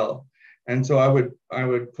as well. And so I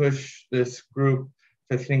would push this group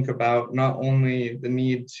to think about not only the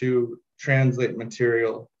need to translate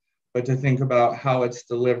material, but to think about how it's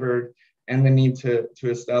delivered and the need to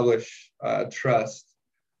establish trust.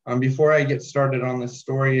 Before I get started on the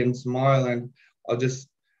story in Somaliland, I'll just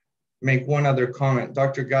make one other comment.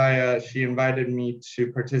 Dr. Gaia, she invited me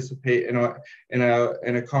to participate in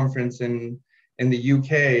a conference in the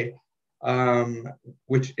UK,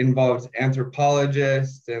 which involves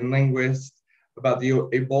anthropologists and linguists about the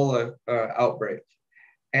Ebola outbreak.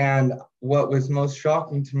 And what was most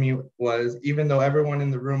shocking to me was, even though everyone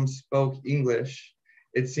in the room spoke English,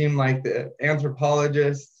 it seemed like the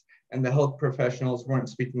anthropologists and the health professionals weren't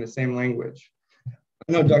speaking the same language.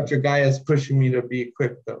 I know Dr. Gaia is pushing me to be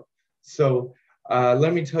quick though. So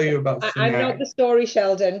let me tell you about Sinag. I'm not the story,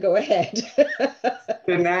 Sheldon, go ahead.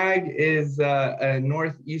 Sinag is a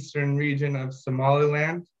northeastern region of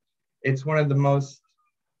Somaliland. It's one of the most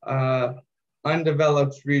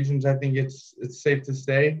undeveloped regions, I think it's safe to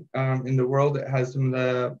say, in the world. It has some of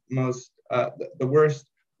the most, the worst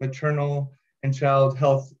maternal and child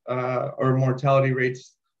health or mortality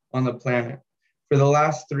rates on the planet. For the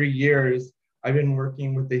last 3 years, I've been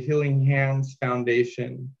working with the Healing Hands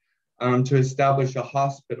Foundation to establish a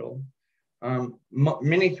hospital.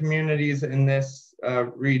 Many communities in this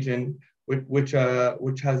region, which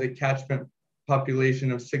has a catchment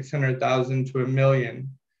population of 600,000 to 1 million,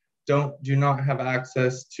 do not have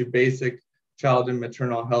access to basic child and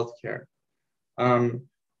maternal health care.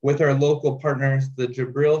 With our local partners, the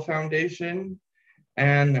Jabril Foundation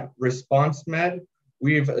and ResponseMed,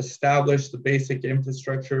 we've established the basic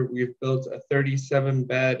infrastructure. We've built a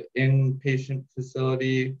 37-bed inpatient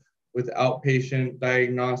facility with outpatient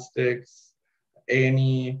diagnostics,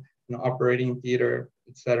 A&E, an operating theater,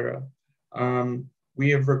 etc. We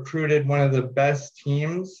have recruited one of the best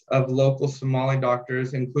teams of local Somali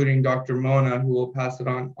doctors, including Dr. Mona, who will pass it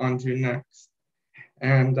on to next.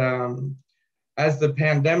 And as the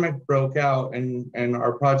pandemic broke out and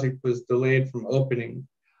our project was delayed from opening,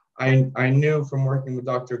 I knew from working with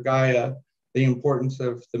Dr. Gaia the importance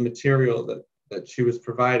of the material that she was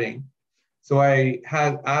providing. So I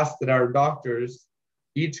had asked that our doctors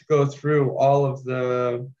each go through all of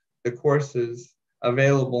the courses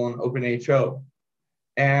available in OpenHO.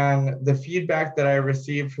 And the feedback that I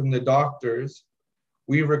received from the doctors,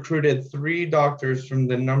 we recruited 3 doctors from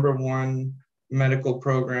the #1 medical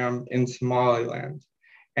program in Somaliland.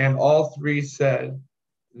 And all 3 said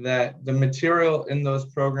that the material in those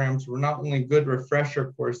programs were not only good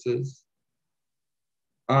refresher courses,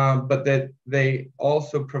 but that they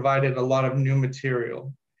also provided a lot of new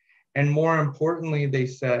material. And more importantly, they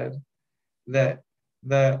said that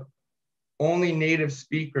the only native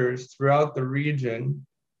speakers throughout the region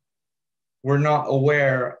we're not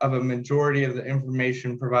aware of a majority of the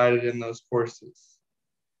information provided in those courses.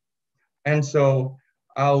 And so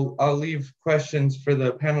I'll leave questions for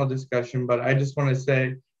the panel discussion, but I just want to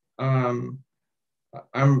say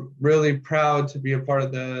I'm really proud to be a part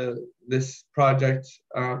of this project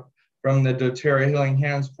from the doTERRA Healing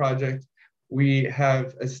Hands project. We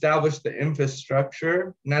have established the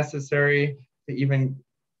infrastructure necessary to even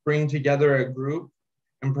bring together a group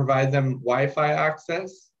and provide them Wi-Fi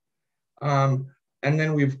access. And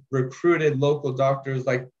then we've recruited local doctors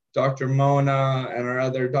like Dr. Mona and our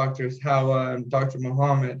other doctors, Hawa and Dr.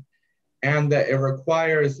 Mohammed, and that it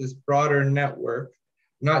requires this broader network,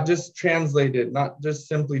 not just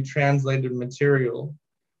simply translated material,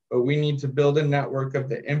 but we need to build a network of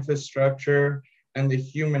the infrastructure and the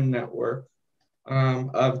human network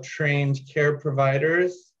of trained care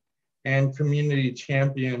providers and community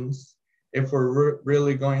champions if we're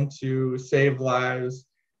really going to save lives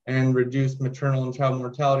and reduce maternal and child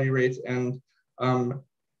mortality rates and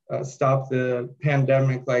stop the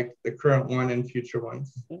pandemic like the current one and future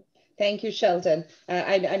ones. Thank you, Sheldon.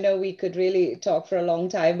 I know we could really talk for a long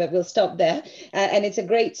time, but we'll stop there. And it's a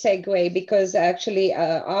great segue because actually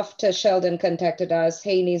after Sheldon contacted us,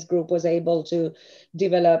 Haney's group was able to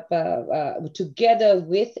develop together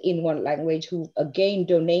with In One Language, who again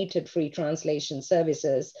donated free translation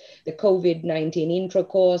services, the COVID-19 intro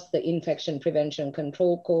course, the infection prevention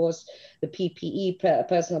control course, the PPE,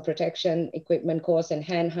 personal protection equipment course, and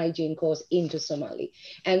hand hygiene course into Somali.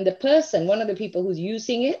 And the person, one of the people who's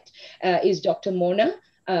using it is Dr. Mona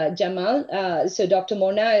Jamal. So Dr.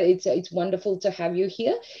 Mona, it's wonderful to have you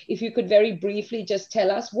here. If you could very briefly just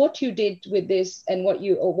tell us what you did with this and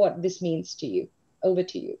what this means to you. Over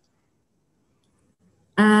to you.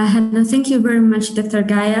 Hello, thank you very much, Dr.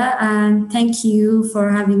 Gaia, and thank you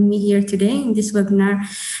for having me here today in this webinar.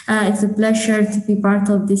 It's a pleasure to be part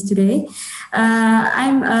of this today.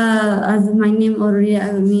 I'm, as my name already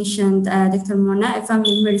mentioned, Dr. Mona, a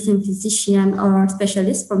family medicine physician or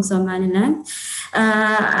specialist from Somaliland.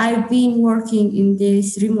 I've been working in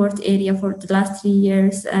this remote area for the last 3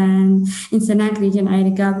 years and in Senag region,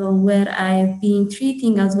 Airigabo, where I've been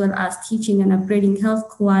treating as well as teaching and upgrading health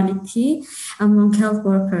quality among health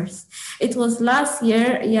workers. It was last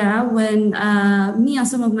year, when me and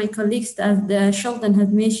some of my colleagues, as Sheldon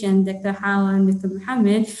had mentioned, Dr. Hawa and Dr.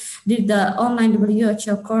 Mohammed, did the online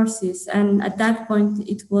WHO courses. And at that point,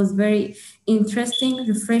 it was very interesting,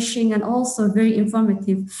 refreshing, and also very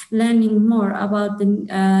informative, learning more about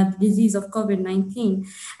the disease of COVID-19.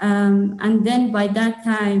 And then by that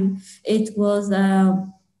time, it was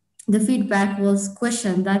the feedback was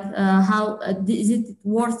questioned that how is it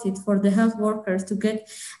worth it for the health workers to get,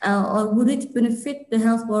 or would it benefit the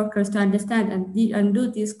health workers to understand and do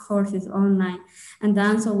these courses online? And the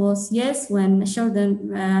answer was yes, when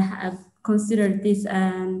Sheldon considered this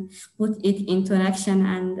and put it into action.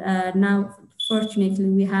 And now, fortunately,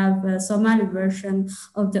 we have a Somali version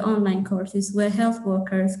of the online courses where health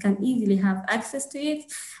workers can easily have access to it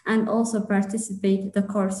and also participate in the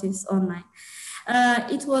courses online.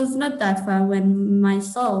 It was not that far when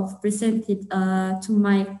myself presented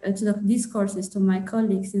these courses to my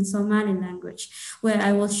colleagues in Somali language, where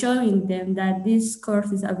I was showing them that this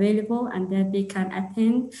course is available and that they can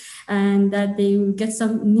attend and that they will get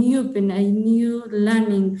some new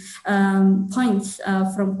learning points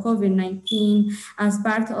from COVID-19 as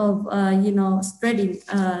part of spreading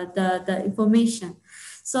the information.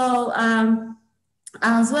 So.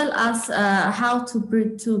 As well as how to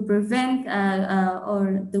prevent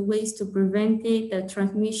or the ways to prevent it, the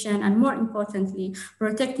transmission, and more importantly,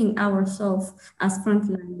 protecting ourselves as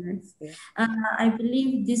frontliners. Yeah. I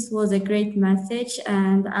believe this was a great message,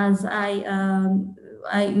 and as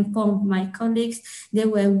I informed my colleagues, they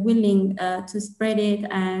were willing to spread it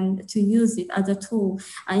and to use it as a tool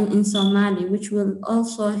in Somali, which will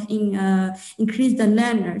also increase the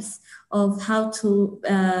learners of how to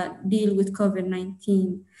deal with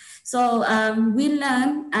COVID-19. So we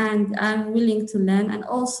learn, and I'm willing to learn, and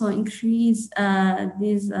also increase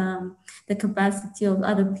the capacity of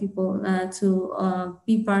other people to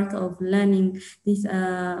be part of learning this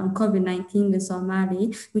COVID-19 with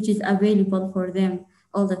Somali, which is available for them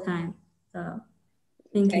all the time. So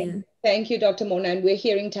thank you. Thank you, Dr. Mona. And we're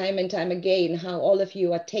hearing time and time again how all of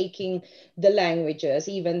you are taking the languages,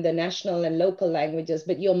 even the national and local languages,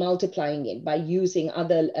 but you're multiplying it by using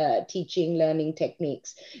other teaching, learning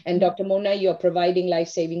techniques. And Dr. Mona, you're providing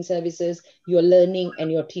life-saving services, you're learning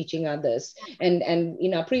and you're teaching others. And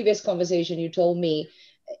in our previous conversation, you told me,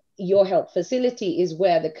 your health facility is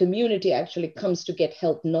where the community actually comes to get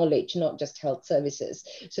health knowledge, not just health services.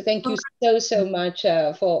 So thank you so much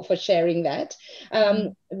for sharing that.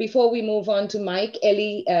 Before we move on to Mike,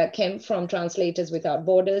 Ellie Kemp from Translators Without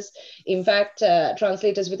Borders. In fact,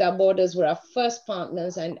 Translators Without Borders were our first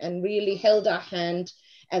partners and really held our hand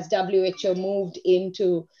as WHO moved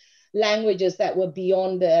into languages that were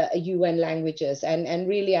beyond the UN languages. And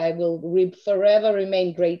really, I will forever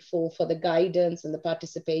remain grateful for the guidance and the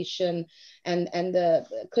participation and the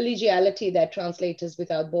collegiality that Translators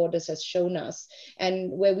Without Borders has shown us, and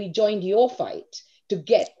where we joined your fight to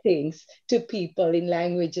get things to people in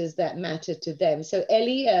languages that matter to them. So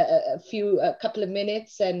Ellie, a couple of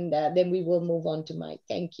minutes, and then we will move on to Mike.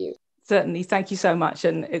 Thank you. Certainly, thank you so much.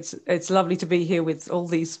 And it's lovely to be here with all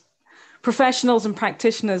these professionals and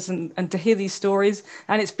practitioners and to hear these stories.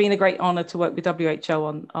 And it's been a great honor to work with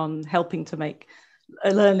WHO on helping to make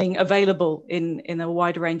learning available in a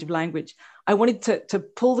wider range of language. I wanted to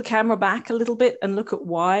pull the camera back a little bit and look at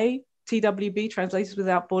why TWB, Translators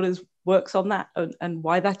Without Borders, works on that and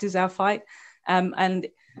why that is our fight. And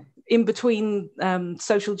in between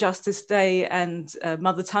Social Justice Day and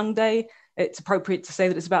Mother Tongue Day, it's appropriate to say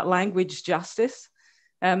that it's about language justice.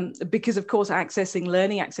 Because of course, accessing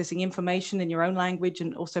learning, accessing information in your own language,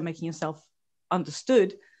 and also making yourself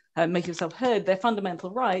understood, making yourself heard, they're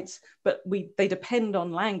fundamental rights, but they depend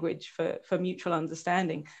on language for mutual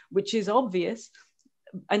understanding, which is obvious.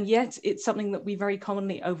 And yet it's something that we very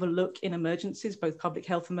commonly overlook in emergencies, both public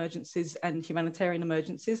health emergencies and humanitarian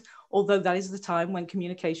emergencies, although that is the time when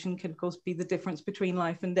communication can of course be the difference between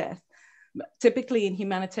life and death. Typically in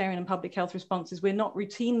humanitarian and public health responses, we're not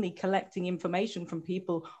routinely collecting information from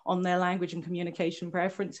people on their language and communication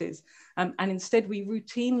preferences. And instead we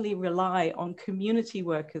routinely rely on community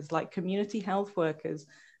workers like community health workers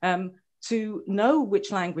to know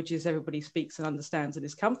which languages everybody speaks and understands and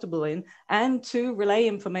is comfortable in, and to relay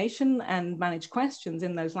information and manage questions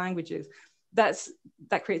in those languages. That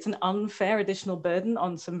creates an unfair additional burden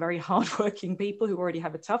on some very hardworking people who already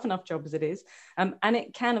have a tough enough job as it is. And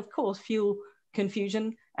it can, of course, fuel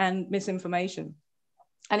confusion and misinformation.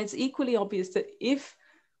 And it's equally obvious that if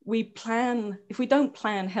we don't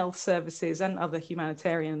plan health services and other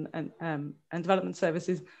humanitarian and development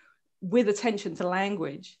services with attention to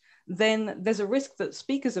language, then there's a risk that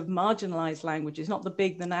speakers of marginalized languages, not the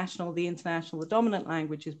big, the national, the international, the dominant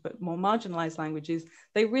languages, but more marginalized languages,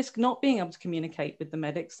 they risk not being able to communicate with the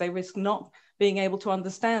medics. They risk not being able to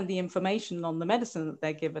understand the information on the medicine that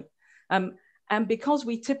they're given. And because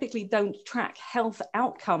we typically don't track health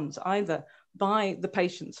outcomes either by the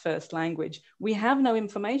patient's first language, we have no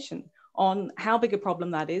information on how big a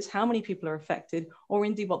problem that is, how many people are affected, or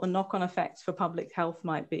indeed what the knock-on effects for public health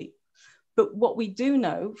might be. But what we do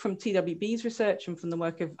know from TWB's research and from the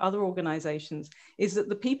work of other organizations is that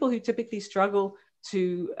the people who typically struggle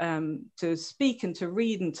to speak and to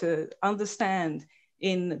read and to understand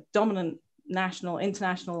in dominant national,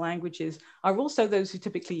 international languages are also those who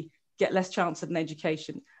typically get less chance at an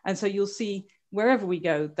education. And so you'll see wherever we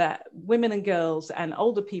go that women and girls and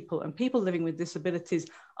older people and people living with disabilities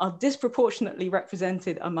are disproportionately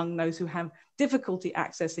represented among those who have difficulty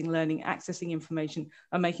accessing learning, accessing information,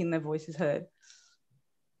 and making their voices heard.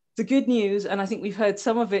 The good news, and I think we've heard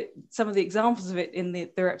some of the examples of it in the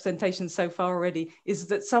representation so far already, is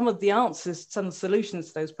that some of the answers, some of the solutions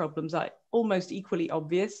to those problems are almost equally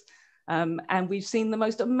obvious. And we've seen the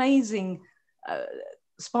most amazing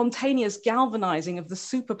spontaneous galvanizing of the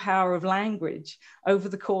superpower of language over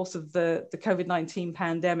the course of the COVID-19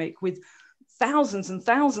 pandemic, with thousands and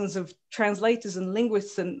thousands of translators and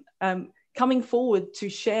linguists and coming forward to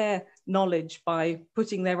share knowledge by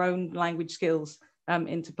putting their own language skills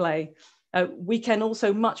into play. We can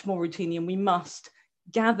also much more routinely, and we must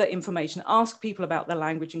gather information, ask people about their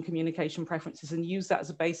language and communication preferences, and use that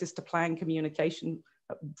as a basis to plan communication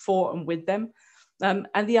for and with them. And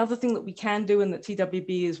the other thing that we can do and that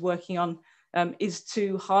TWB is working on is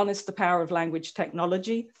to harness the power of language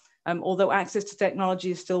technology. Although access to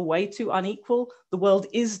technology is still way too unequal, the world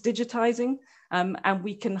is digitizing, and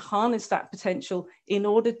we can harness that potential in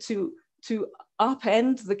order to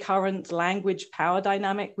upend the current language power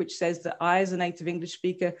dynamic, which says that I, as a native English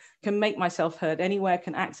speaker, can make myself heard anywhere,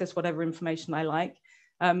 can access whatever information I like.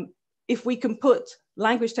 If we can put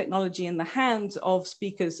language technology in the hands of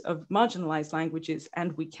speakers of marginalized languages,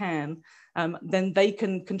 and we can, then they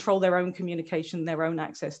can control their own communication, their own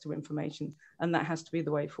access to information, and that has to be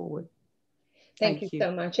the way forward. Thank you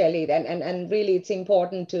so much, Ellie. And really, it's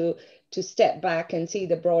important to step back and see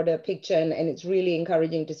the broader picture. And it's really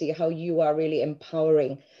encouraging to see how you are really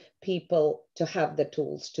empowering people to have the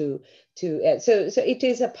tools so it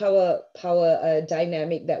is a power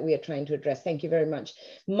dynamic that we are trying to address. Thank you very much.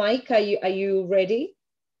 Mike, are you ready?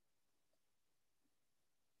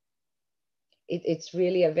 It's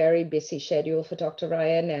really a very busy schedule for Dr.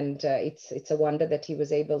 Ryan, and it's a wonder that he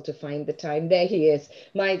was able to find the time. There he is.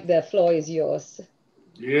 Mike, the floor is yours.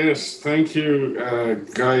 Yes, thank you,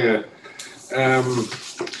 Gaia.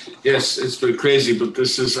 Yes, it's been crazy, but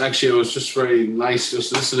this is actually, it was just very nice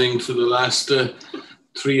just listening to the last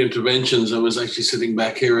 3 interventions. I was actually sitting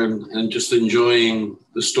back here and just enjoying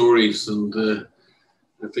the stories. And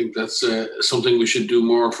I think that's something we should do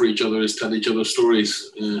more for each other, is tell each other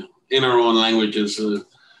stories in our own languages.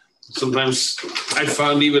 Sometimes I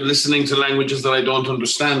found even listening to languages that I don't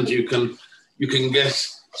understand, you can get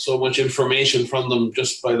so much information from them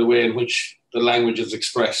just by the way in which the language is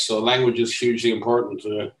expressed. So language is hugely important.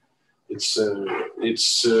 It's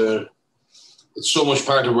so much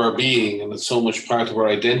part of our being, and it's so much part of our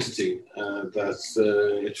identity that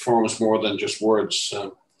it forms more than just words.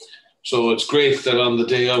 So it's great that on the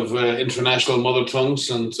day of International Mother Tongues,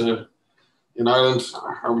 and in Ireland,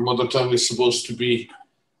 our mother tongue is supposed to be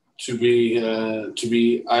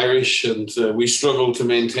Irish, and we struggle to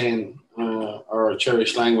maintain our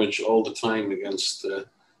cherished language all the time against the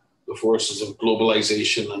forces of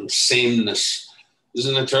globalization and sameness.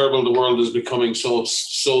 Isn't it terrible? The world is becoming so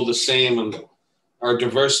the same, and our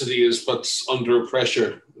diversity is what's under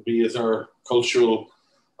pressure, be it our cultural,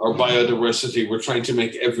 our biodiversity. We're trying to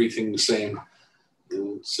make everything the same.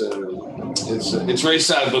 It's very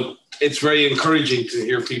sad, but it's very encouraging to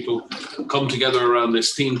hear people come together around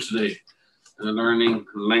this theme today, learning,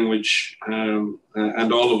 language, and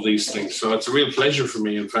all of these things. So it's a real pleasure for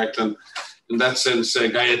me, in fact. And in that sense,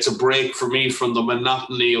 Gaia, it's a break for me from the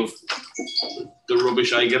monotony of the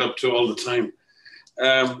rubbish I get up to all the time.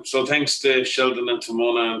 So thanks to Sheldon and to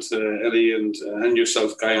Mona and to Ellie and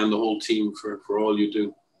yourself, Gaia, and the whole team for all you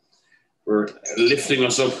do, for lifting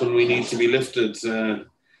us up when we need to be lifted.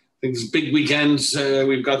 I think it's big weekends.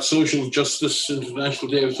 We've got Social Justice,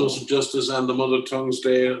 International Day of Social Justice, and the Mother Tongues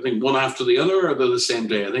Day. I think one after the other, or they're the same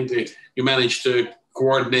day. I think you managed to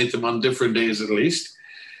coordinate them on different days at least.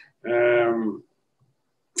 And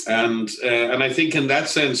I think in that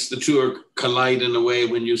sense, the two collide in a way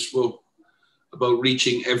when you spoke about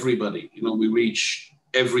reaching everybody. You know, we reach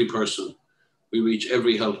every person. We reach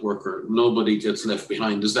every health worker. Nobody gets left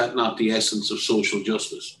behind. Is that not the essence of social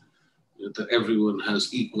justice? That everyone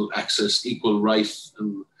has equal access, equal rights,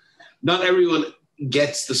 and not everyone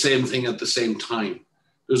gets the same thing at the same time.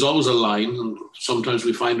 There's always a line, and sometimes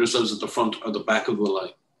we find ourselves at the front or the back of the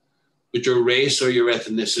line. But your race or your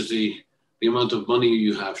ethnicity, the amount of money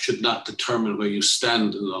you have, should not determine where you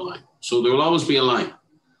stand in the line. So there will always be a line.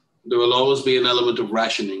 There will always be an element of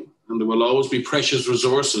rationing, and there will always be precious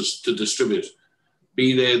resources to distribute,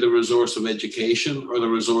 be they the resource of education or the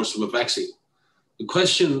resource of a vaccine. The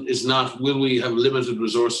question is not, will we have limited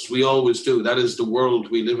resources? We always do. That is the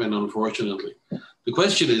world we live in, unfortunately. The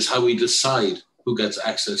question is how we decide who gets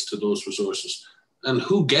access to those resources and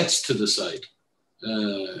who gets to decide.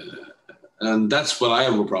 And that's what I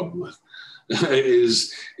have a problem with,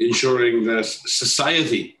 is ensuring that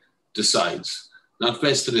society decides, not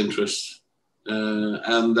vested interests,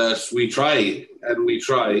 and that we try,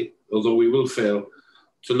 although we will fail,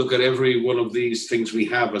 to look at every one of these things we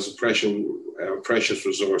have as a precious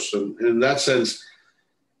resource. And in that sense,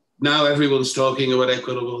 now everyone's talking about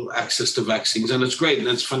equitable access to vaccines, and it's great, and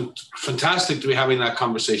it's fantastic to be having that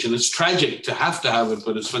conversation. It's tragic to have it,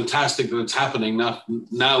 but it's fantastic that it's happening, not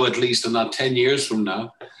now at least, and not 10 years from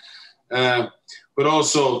now. But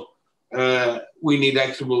also, we need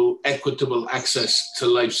equitable access to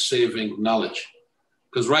life-saving knowledge.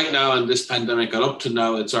 Because right now in this pandemic, and up to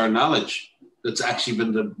now, it's our knowledge that's actually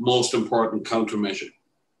been the most important countermeasure.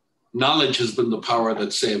 Knowledge has been the power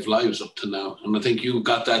that saved lives up to now. And I think you've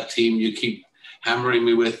got that theme you keep hammering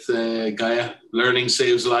me with, Gaia. Learning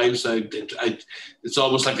saves lives. It's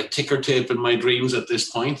almost like a ticker tape in my dreams at this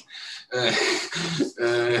point. But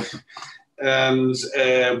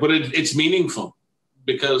it's meaningful,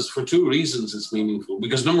 because for two reasons it's meaningful.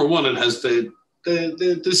 Because number one, it has the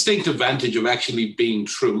distinct advantage of actually being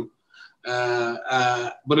true.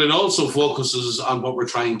 But it also focuses on what we're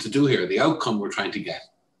trying to do here, the outcome we're trying to get.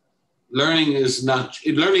 Learning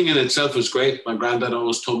in itself is great. My granddad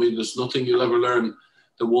always told me there's nothing you'll ever learn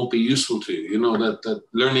that won't be useful to you. You know, that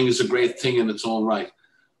learning is a great thing in its own right.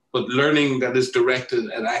 but learning that is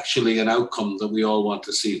directed at actually an outcome that we all want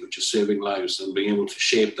to see, which is saving lives, and being able to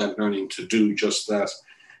shape that learning to do just that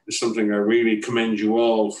is something I really commend you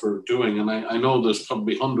all for doing. And I know there's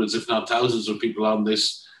probably hundreds, if not thousands, of people on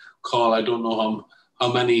this call. I don't know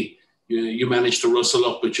how many you managed to rustle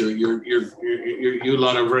up, but you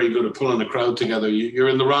lot are very good at pulling a crowd together. You're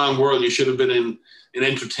in the wrong world. You should have been in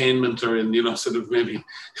entertainment or in, sort of maybe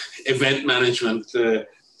event management.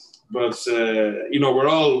 But we're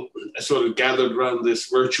all sort of gathered around this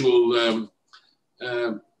virtual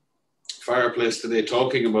fireplace today,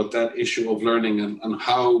 talking about that issue of learning and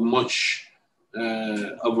how much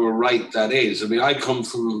of a right that is. I mean, I come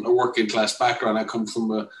from a working class background. I come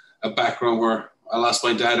from a background where I lost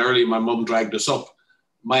my dad early. My mum dragged us up.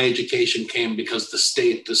 My education came because the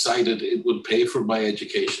state decided it would pay for my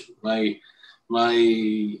education. We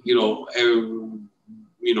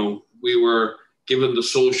were given the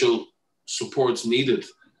social supports needed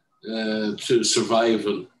to survive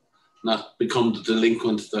and not become the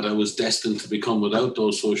delinquent that I was destined to become without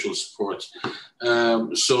those social supports.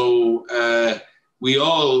 So we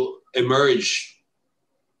all emerge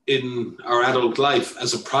in our adult life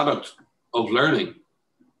as a product of learning.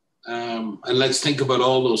 And let's think about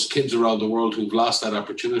all those kids around the world who've lost that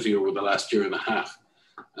opportunity over the last year and a half,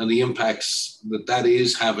 and the impacts that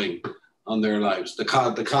is having on their lives. The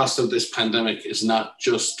cost of this pandemic is not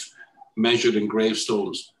just measured in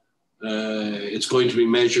gravestones. It's going to be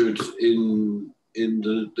measured in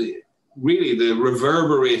the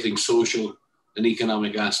reverberating social and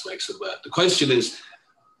economic aspects of that. The question is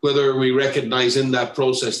whether we recognize in that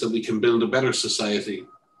process that we can build a better society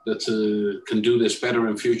that can do this better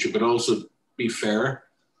in future, but also be fair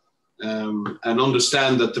and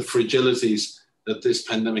understand that the fragilities that this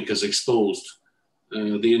pandemic has exposed,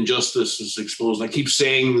 the injustice is exposed. I keep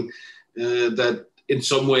saying that in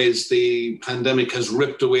some ways the pandemic has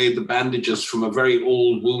ripped away the bandages from a very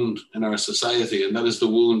old wound in our society, and that is the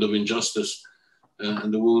wound of injustice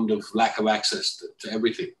and the wound of lack of access to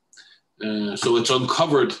everything. So it's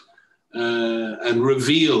uncovered and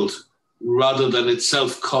revealed rather than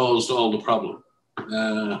itself caused all the problem.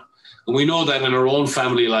 And we know that in our own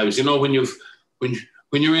family lives.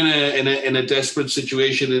 When you're in a desperate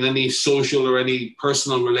situation in any social or any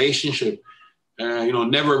personal relationship,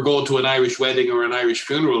 never go to an Irish wedding or an Irish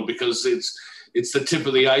funeral, because it's the tip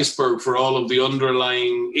of the iceberg for all of the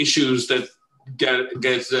underlying issues that get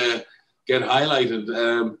highlighted.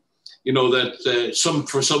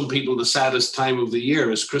 For some people, the saddest time of the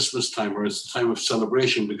year is Christmas time, or it's a time of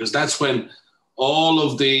celebration, because that's when all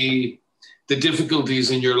of the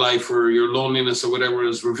difficulties in your life or your loneliness or whatever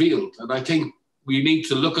is revealed. And I think we need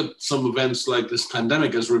to look at some events like this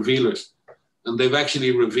pandemic as revealers. And they've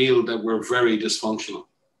actually revealed that we're very dysfunctional.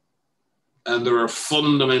 And there are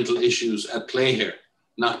fundamental issues at play here,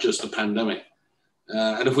 not just a pandemic.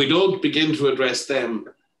 And if we don't begin to address them,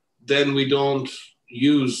 then we don't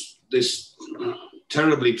use this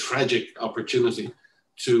terribly tragic opportunity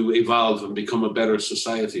to evolve and become a better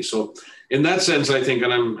society. So in that sense, I think,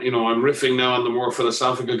 and I'm riffing now on the more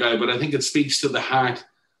philosophical guy, but I think it speaks to the heart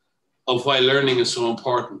of why learning is so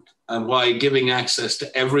important, and why giving access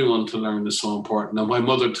to everyone to learn is so important, and why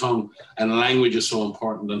mother tongue and language is so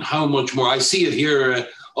important, and how much more. I see it here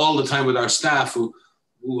all the time with our staff who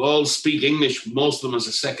all speak English, most of them as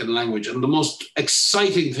a second language. And the most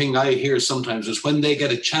exciting thing I hear sometimes is when they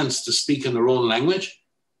get a chance to speak in their own language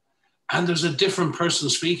and there's a different person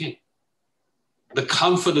speaking. The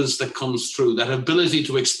confidence that comes through, that ability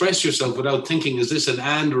to express yourself without thinking, is this an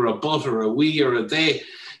and or a but or a we or a they?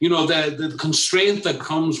 The constraint that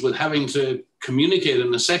comes with having to communicate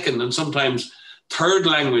in a second and sometimes third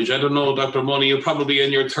language. I don't know, Dr. Money, you're probably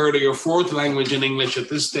in your third or your fourth language in English at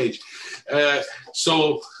this stage.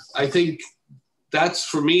 So I think that's,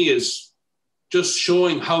 for me, is just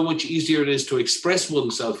showing how much easier it is to express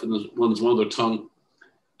oneself in one's mother tongue,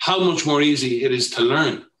 how much more easy it is to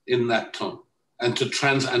learn in that tongue and to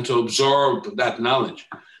absorb that knowledge.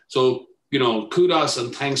 So, kudos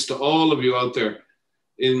and thanks to all of you out there,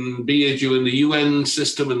 be it you in the UN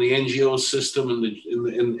system, in the NGO system, in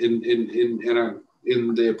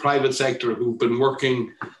the private sector, who've been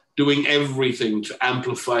working, doing everything to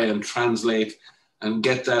amplify and translate and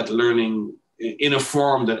get that learning in a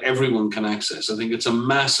form that everyone can access. I think it's a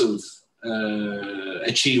massive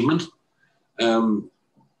achievement.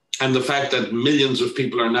 And the fact that millions of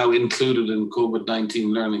people are now included in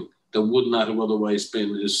COVID-19 learning that would not have otherwise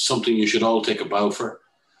been is something you should all take a bow for,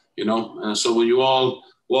 So when you all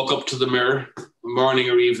walk up to the mirror, morning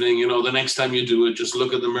or evening, the next time you do it, just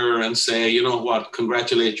look at the mirror and say, you know what,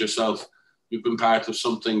 congratulate yourself. You've been part of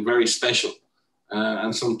something very special.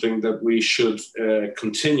 and something that we should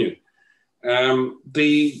continue.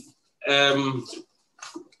 The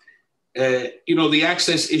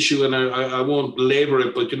access issue, and I won't labor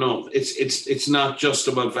it, but it's not just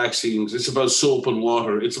about vaccines. It's about soap and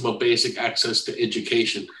water. It's about basic access to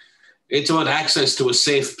education. It's about access to a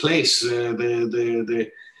safe place.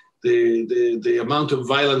 The amount of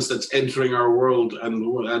violence that's entering our world and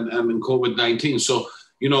in COVID-19. So,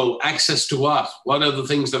 access to what? What are the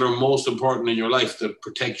things that are most important in your life that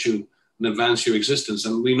protect you and advance your existence?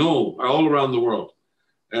 And we know all around the world,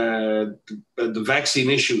 the vaccine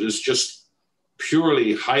issue is just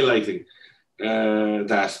purely highlighting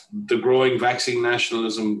that the growing vaccine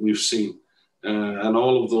nationalism we've seen, and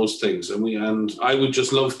all of those things. And I would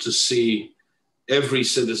just love to see every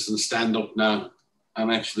citizen stand up now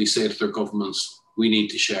and actually say to their governments, we need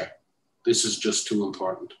to share. This is just too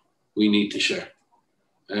important. We need to share.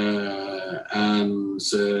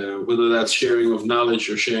 Whether that's sharing of knowledge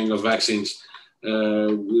or sharing of vaccines,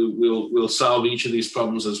 we'll solve each of these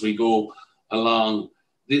problems as we go along.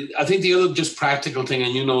 I think the other just practical thing,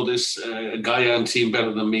 and this, Gaia and team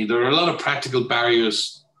better than me, there are a lot of practical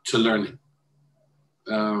barriers to learning.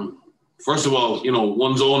 First of all,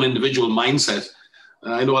 one's own individual mindset.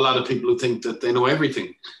 I know a lot of people who think that they know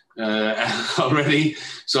everything already.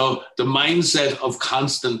 So the mindset of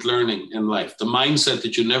constant learning in life, the mindset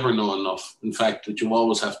that you never know enough, in fact, that you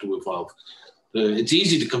always have to evolve. It's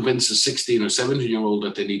easy to convince a 16 or 17-year-old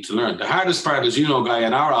that they need to learn. The hardest part, as Guy,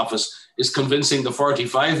 in our office, is convincing the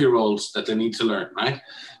 45-year-olds that they need to learn, right?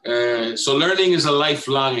 So learning is a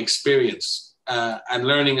lifelong experience, and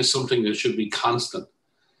learning is something that should be constant.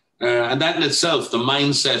 And that in itself, the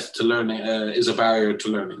mindset to learning is a barrier to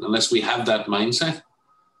learning, unless we have that mindset.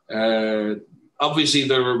 Obviously,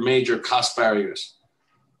 there are major cost barriers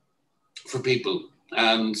for people,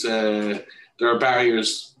 and there are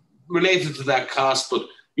barriers related to that cost, but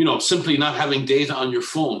simply not having data on your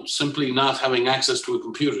phone, simply not having access to a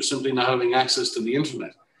computer, simply not having access to the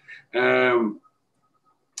internet.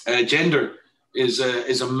 Gender is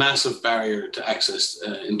a massive barrier to access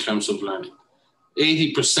in terms of learning.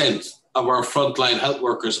 80% of our frontline health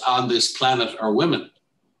workers on this planet are women.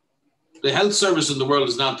 The health service in the world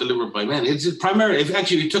is not delivered by men. It's primarily,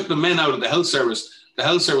 if you took the men out of the health service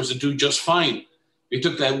would do just fine. If you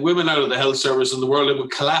took the women out of the health service in the world, it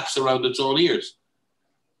would collapse around its own ears.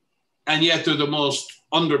 And yet they're the most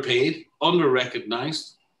underpaid,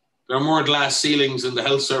 under-recognized. There are more glass ceilings in the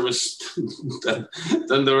health service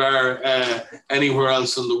than there are anywhere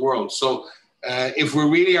else in the world. So if we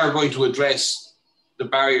really are going to address the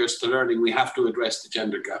barriers to learning, we have to address the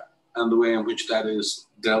gender gap and the way in which that is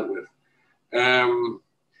dealt with.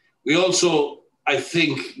 We also, I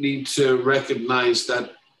think, need to recognize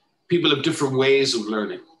that people have different ways of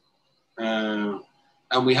learning.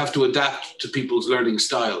 And we have to adapt to people's learning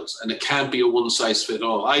styles, and it can't be a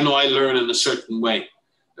one-size-fits-all. I know I learn in a certain way.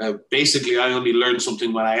 Basically, I only learn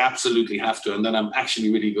something when I absolutely have to, and then I'm actually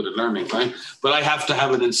really good at learning, right? But I have to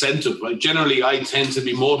have an incentive. Generally, I tend to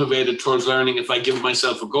be motivated towards learning if I give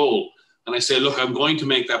myself a goal. And I say, look, I'm going to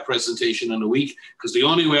make that presentation in a week, because the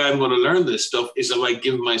only way I'm going to learn this stuff is if I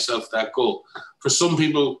give myself that goal. For some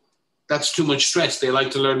people, that's too much stress. They like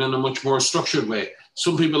to learn in a much more structured way.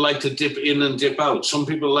 Some people like to dip in and dip out. Some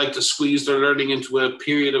people like to squeeze their learning into a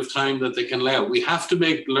period of time that they can lay out. We have to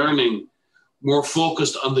make learning more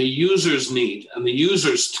focused on the user's need and the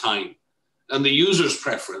user's time and the user's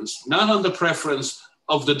preference, not on the preference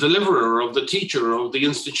of the deliverer, of the teacher, or of the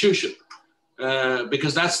institution.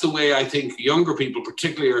 Because that's the way I think younger people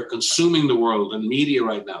particularly are consuming the world and media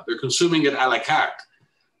right now. They're consuming it a la carte.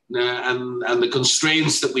 And the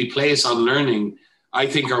constraints that we place on learning, I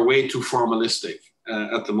think, are way too formalistic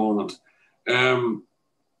at the moment. And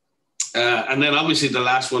then obviously the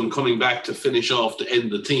last one, coming back to finish off to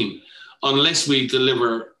end the theme, unless we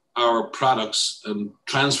deliver our products and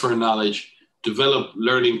transfer knowledge, develop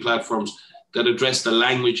learning platforms that address the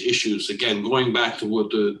language issues, again, going back to what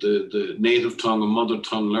the native tongue and mother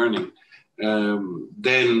tongue learning,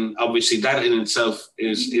 then obviously that in itself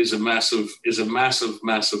is a massive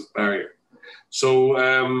barrier. So,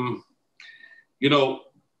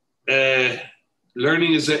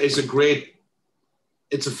 learning is a great,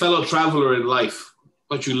 it's a fellow traveler in life.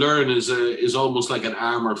 What you learn is almost like an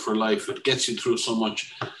armor for life. It gets you through so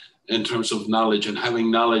much in terms of knowledge, and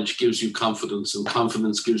having knowledge gives you confidence, and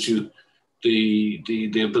confidence gives you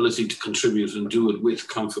the ability to contribute and do it with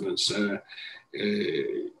confidence.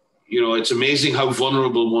 It's amazing how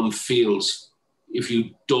vulnerable one feels if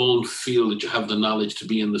you don't feel that you have the knowledge to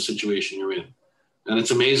be in the situation you're in. And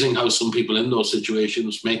it's amazing how some people in those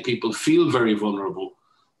situations make people feel very vulnerable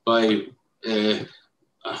by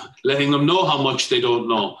letting them know how much they don't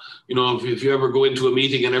know. You know, if you ever go into a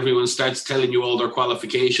meeting and everyone starts telling you all their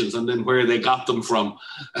qualifications and then where they got them from,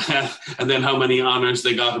 and then how many honors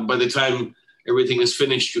they got, and by the time everything is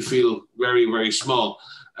finished, you feel very, very small.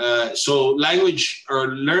 So language or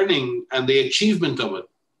learning and the achievement of it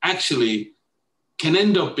actually can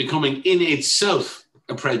end up becoming in itself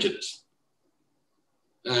a prejudice.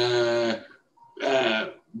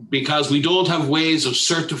 Because we don't have ways of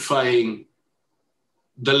certifying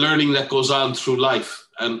the learning that goes on through life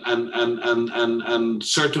and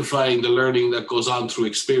certifying the learning that goes on through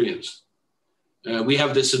experience. We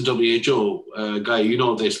have this in WHO, Guy, you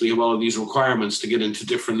know this, we have all of these requirements to get into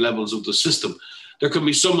different levels of the system. There can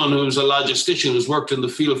be someone who's a logistician who's worked in the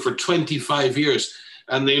field for 25 years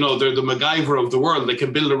and you know, they're the MacGyver of the world. They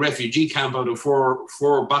can build a refugee camp out of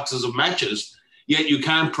four boxes of matches, yet you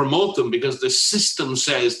can't promote them because the system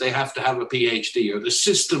says they have to have a PhD or the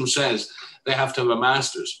system says they have to have a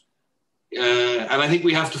master's. And I think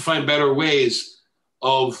we have to find better ways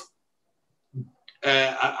of,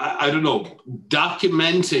 I don't know,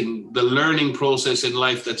 documenting the learning process in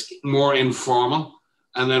life that's more informal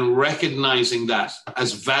and then recognizing that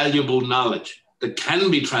as valuable knowledge that can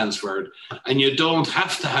be transferred, and you don't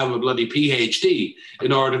have to have a bloody PhD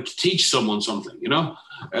in order to teach someone something, you know?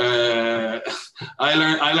 I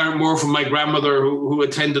learned more from my grandmother who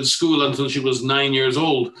attended school until she was 9 years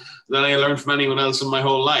old than I learned from anyone else in my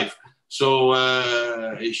whole life. So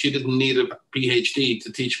she didn't need a PhD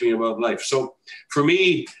to teach me about life. So for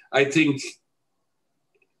me, I think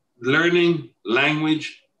learning,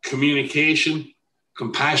 language, communication,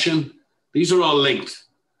 compassion, these are all linked.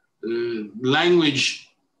 Language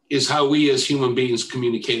is how we as human beings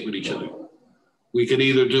communicate with each other. We can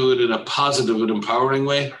either do it in a positive and empowering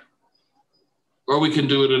way, or we can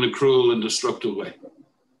do it in a cruel and destructive way.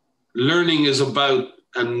 Learning is about,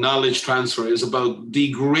 and knowledge transfer is about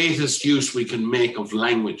the greatest use we can make of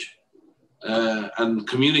language and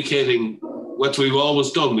communicating what we've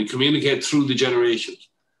always done. We communicate through the generations.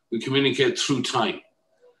 We communicate through time.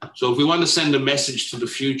 So if we want to send a message to the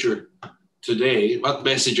future today, what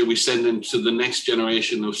message are we sending to the next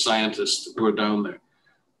generation of scientists who are down there?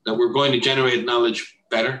 That we're going to generate knowledge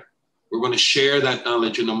better. We're going to share that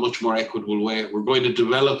knowledge in a much more equitable way. We're going to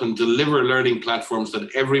develop and deliver learning platforms that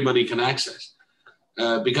everybody can access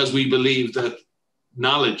because we believe that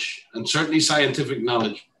knowledge, and certainly scientific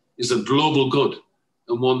knowledge, is a global good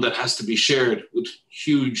and one that has to be shared with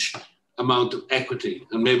huge amount of equity.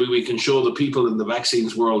 And maybe we can show the people in the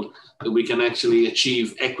vaccines world that we can actually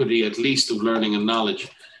achieve equity, at least of learning and knowledge,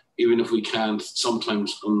 even if we can't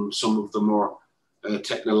sometimes on some of the more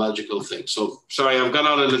technological things. So sorry, I've gone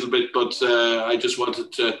on a little bit, but I just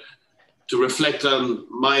wanted to reflect on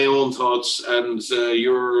my own thoughts. And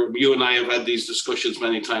you and I have had these discussions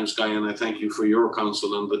many times, Guy, and I thank you for your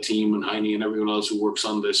counsel and the team and Heini and everyone else who works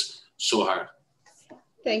on this so hard.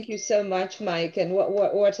 Thank you so much, Mike. And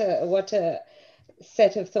what a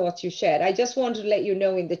set of thoughts you shared. I just want to let you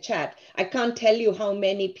know in the chat, I can't tell you how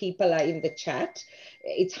many people are in the chat.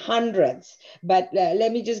 It's hundreds, but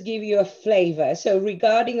let me just give you a flavor. So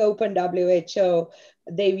regarding Open WHO,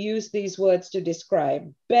 they've used these words to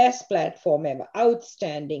describe: best platform ever,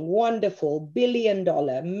 outstanding, wonderful,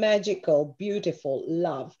 billion-dollar, magical, beautiful,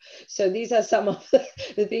 love. So these are some of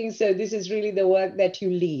the things. So this is really the work that you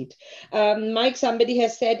lead. Mike, somebody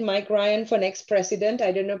has said Mike Ryan for next president.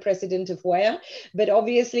 I don't know president of where, but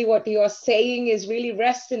obviously what you're saying is really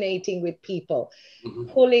resonating with people.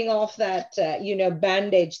 Pulling off that,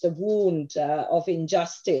 bandage, the wound of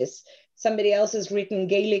injustice. Somebody else has written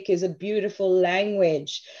Gaelic is a beautiful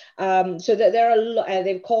language. So that there are,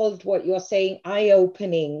 they've called what you're saying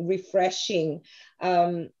eye-opening, refreshing.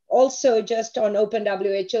 Also, just on Open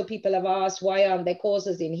WHO, people have asked, why aren't there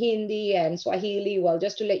courses in Hindi and Swahili? Well,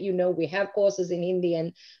 just to let you know, we have courses in Hindi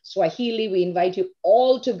and Swahili. We invite you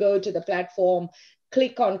all to go to the platform,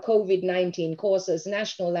 click on COVID-19 courses,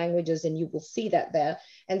 national languages, and you will see that there.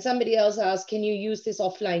 And somebody else asked, can you use this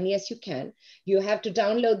offline? Yes, you can. You have to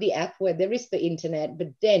download the app where there is the internet, but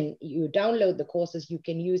then you download the courses, you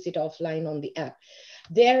can use it offline on the app.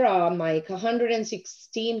 There are, Mike,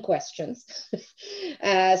 116 questions.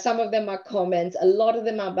 Some of them are comments. A lot of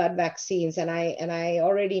them are about vaccines. And I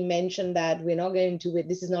already mentioned that we're not going to,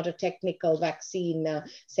 this is not a technical vaccine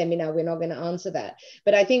seminar. We're not going to answer that.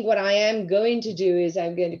 But I think what I am going to do is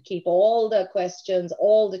I'm going to keep all the questions,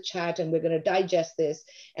 all the chat, and we're going to digest this.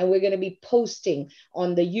 And we're going to be posting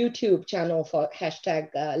on the YouTube channel for hashtag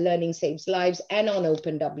Learning Saves Lives and on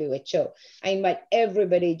Open WHO. I invite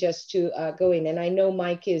everybody just to go in. And I know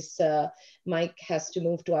Mike has to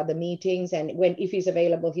move to other meetings, and if he's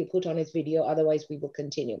available, he'll put on his video. Otherwise, we will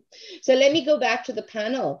continue. So let me go back to the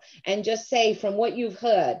panel and just say, from what you've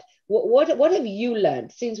heard, what have you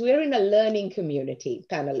learned? Since we're in a learning community,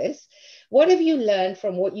 panelists, what have you learned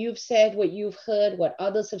from what you've said, what you've heard, what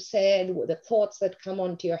others have said, the thoughts that come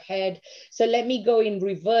onto your head? So let me go in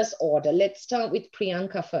reverse order. Let's start with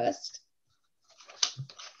Priyanka first.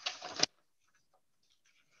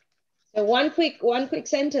 So one quick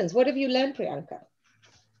sentence. What have you learned, Priyanka?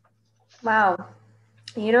 Wow.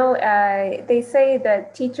 You know, they say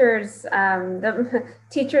that teachers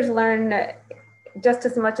learn just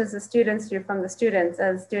as much as the students do from the students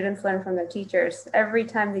as students learn from their teachers. Every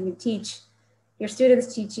time that you teach, your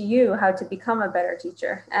students teach you how to become a better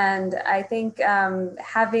teacher. And I think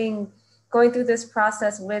going through this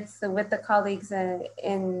process with the colleagues at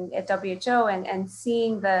WHO and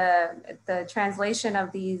seeing the translation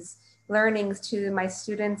of these learnings to my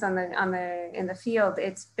students in the field,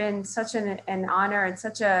 it's been such an honor and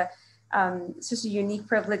such a unique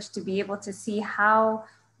privilege to be able to see how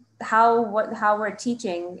we're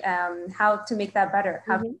teaching, how to make that better,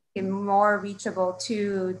 how to make it more reachable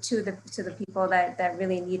to the people that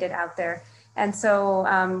really need it out there. And so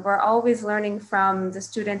we're always learning from the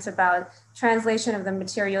students about translation of the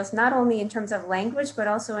materials, not only in terms of language, but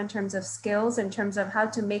also in terms of skills, in terms of how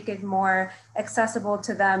to make it more accessible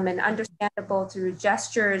to them and understandable through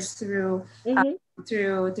gestures, through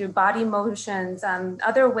body motions,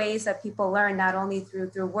 other ways that people learn, not only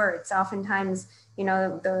through words. Oftentimes, you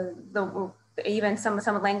know, even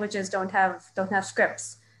some languages don't have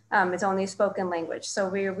scripts. It's only spoken language. So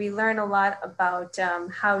we learn a lot about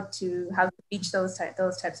how to reach those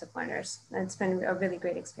types of learners. And it's been a really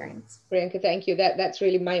great experience. Priyanka, thank you. That's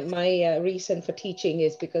really my reason for teaching,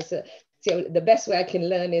 is because the best way I can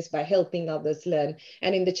learn is by helping others learn.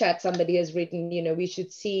 And in the chat, somebody has written, you know, we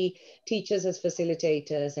should see teachers as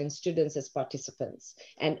facilitators and students as participants,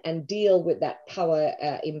 and deal with that power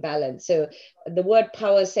imbalance. So the word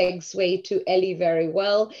power segues to Ellie very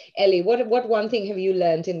well. Ellie, what one thing have you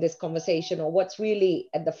learned in this conversation, or what's really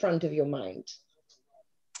at the front of your mind?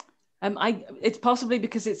 It's possibly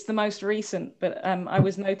because it's the most recent, but I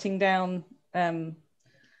was noting down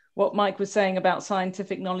what Mike was saying about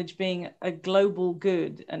scientific knowledge being a global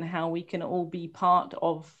good, and how we can all be part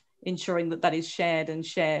of ensuring that is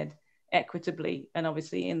shared equitably. And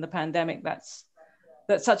obviously in the pandemic, that's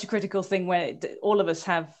such a critical thing, where all of us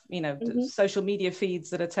have, you know, social media feeds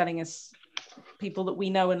that are telling us people that we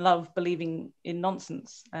know and love believing in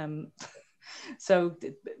nonsense. So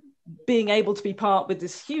being able to be part with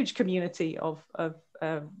this huge community of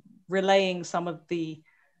relaying some of the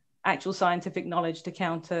actual scientific knowledge to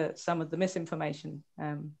counter some of the misinformation,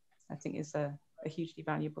 I think is a hugely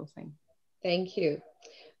valuable thing. Thank you.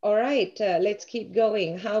 All right, let's keep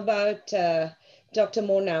going. How about Dr.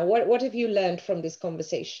 Mona? What have you learned from this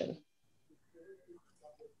conversation?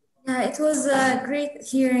 Yeah, it was great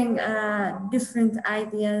hearing different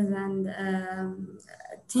ideas and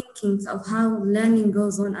thinkings of how learning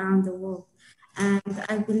goes on around the world. And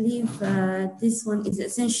I believe this one is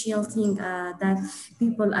essential thing that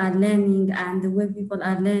people are learning, and the way people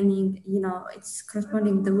are learning, you know, it's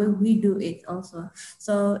corresponding the way we do it also.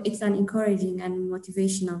 So it's an encouraging and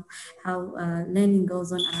motivational how learning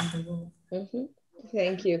goes on around the world.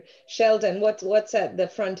 Thank you. Sheldon, what's at the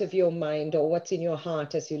front of your mind, or what's in your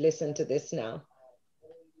heart as you listen to this now?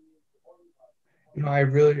 You know, I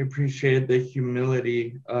really appreciated the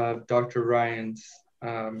humility of Dr. Ryan's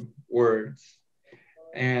words.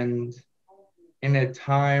 And in a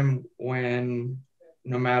time when,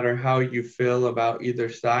 no matter how you feel about either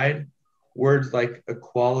side, words like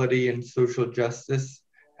equality and social justice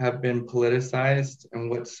have been politicized, and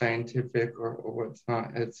what's scientific or what's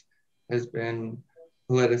not has been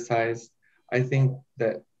politicized. I think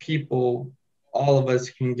that people, all of us,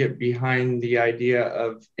 can get behind the idea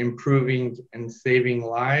of improving and saving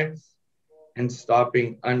lives and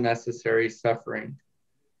stopping unnecessary suffering.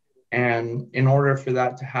 And in order for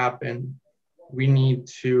that to happen, we need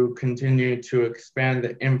to continue to expand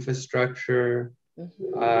the infrastructure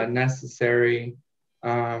necessary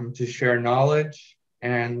to share knowledge,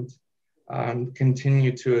 and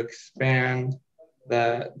continue to expand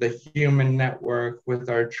the human network with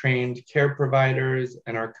our trained care providers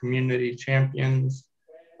and our community champions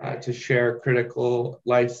to share critical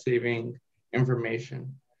life-saving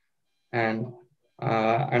information. And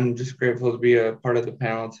I'm just grateful to be a part of the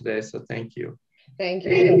panel today, so thank you. Thank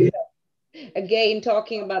you. again,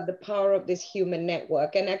 talking about the power of this human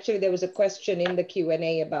network. And actually there was a question in the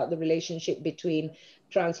Q&A about the relationship between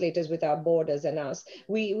Translators Without Borders and us.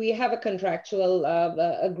 We have a contractual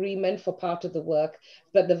agreement for part of the work,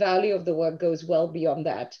 but the value of the work goes well beyond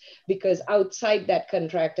that, because outside that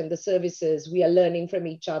contract and the services, we are learning from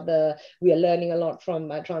each other. We are learning a lot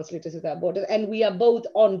from Translators Without Borders, and we are both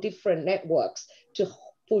on different networks to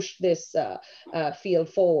push this field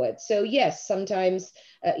forward. So yes, sometimes,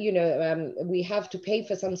 we have to pay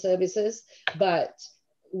for some services, but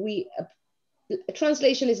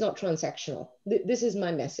translation is not transactional. This is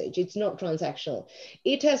my message. It's not transactional.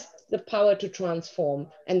 It has the power to transform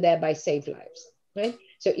and thereby save lives, right?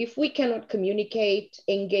 So if we cannot communicate,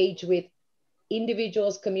 engage with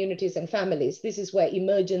individuals, communities, and families, this is where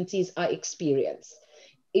emergencies are experienced.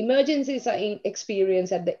 Emergencies are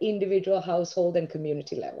experienced at the individual, household, and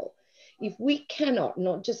community level. If we cannot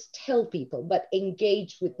not just tell people, but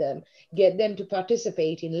engage with them, get them to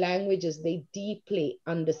participate in languages they deeply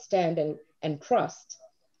understand and trust,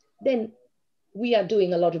 then we are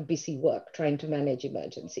doing a lot of busy work trying to manage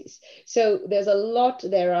emergencies. So there's a lot,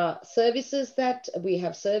 there are services that we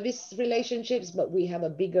have service relationships, but we have a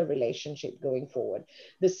bigger relationship going forward.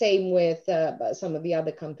 The same with some of the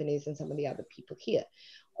other companies and some of the other people here.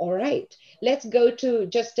 All right, let's go to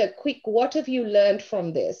just a quick, what have you learned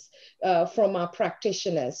from this, from our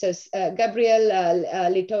practitioners? So Gabriel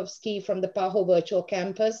Litovsky from the PAHO Virtual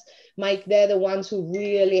Campus, Mike, they're the ones who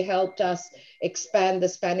really helped us expand the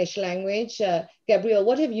Spanish language. Gabriel,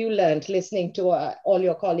 what have you learned listening to all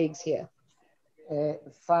your colleagues here?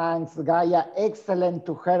 Thanks, Gaia. Excellent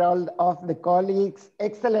to hear all of the colleagues.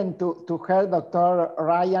 Excellent to hear Dr.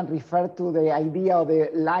 Ryan refer to the idea of the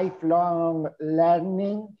lifelong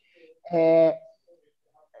learning.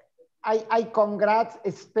 I congrats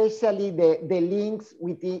especially the links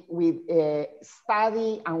with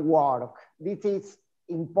study and work. This is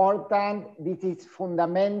important, this is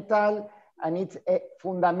fundamental, and it's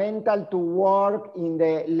fundamental to work in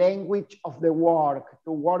the language of the work,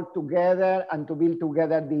 to work together and to build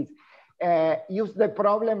together this. Use the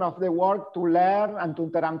problem of the work to learn and to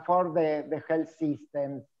transform the health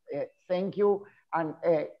system. Thank you, and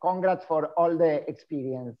congrats for all the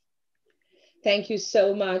experience. Thank you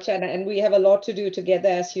so much, and we have a lot to do together,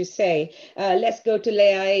 as you say. Let's go to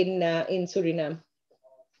Leah in Suriname.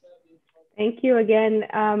 Thank you again.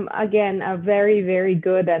 Again, a very, very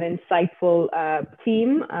good and insightful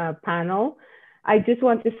panel. I just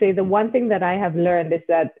want to say the one thing that I have learned is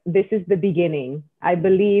that this is the beginning. I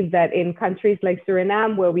believe that in countries like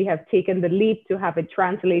Suriname, where we have taken the leap to have it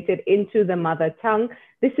translated into the mother tongue,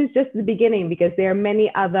 this is just the beginning, because there are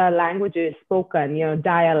many other languages spoken,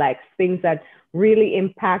 dialects, things that really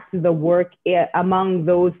impact the work among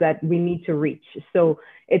those that we need to reach. So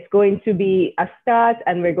it's going to be a start,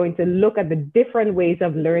 and we're going to look at the different ways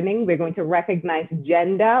of learning. We're going to recognize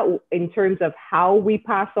gender in terms of how we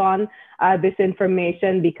pass on this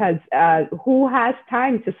information, because who has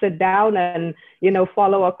time to sit down and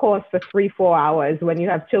follow a course for 3-4 hours when you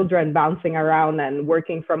have children bouncing around and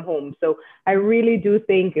working from home? So I really do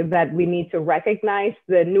think that we need to recognize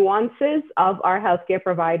the nuances of our healthcare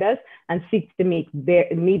providers and seek to meet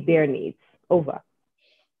their needs. Over.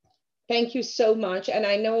 Thank you so much. And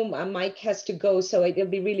I know Mike has to go, so it'll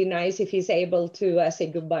be really nice if he's able to say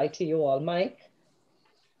goodbye to you all. Mike?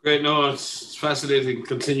 Great. No, it's fascinating.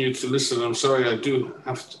 Continue to listen. I'm sorry, I do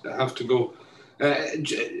have to go.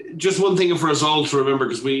 Just one thing for us all to remember,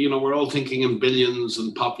 because we're all thinking in billions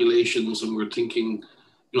and populations, and we're thinking,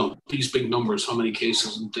 these big numbers, how many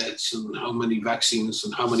cases and deaths and how many vaccines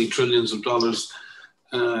and how many trillions of dollars.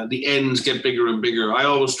 The ends get bigger and bigger. I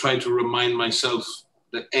always try to remind myself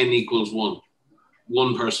that N equals 1.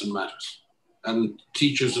 One person matters. And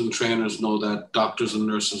teachers and trainers know that, doctors and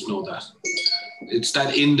nurses know that. It's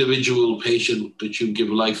that individual patient that you give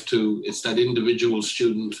life to. It's that individual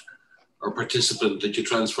student or participant that you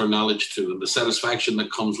transfer knowledge to, and the satisfaction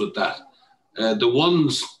that comes with that. The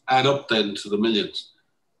ones add up then to the millions.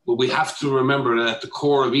 But we have to remember that at the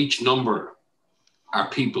core of each number are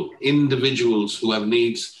people, individuals who have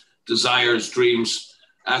needs, desires, dreams,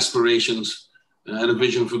 aspirations, and a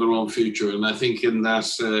vision for their own future. And I think in that,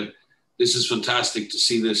 this is fantastic to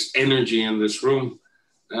see this energy in this room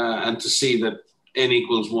and to see that N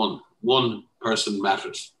equals 1. One person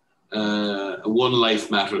matters, one life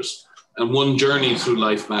matters, and one journey through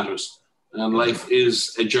life matters. And life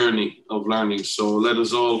is a journey of learning. So let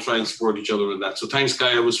us all try and support each other in that. So thanks,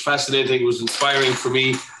 Gaia. It was fascinating. It was inspiring for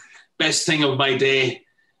me. Best thing of my day.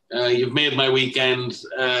 You've made my weekend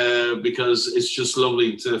because it's just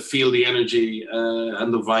lovely to feel the energy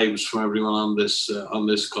and the vibes from everyone on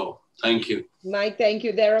this call. Thank you. Mike, thank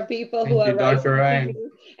you. There are people Thank who you, are Dr. writing Ryan. to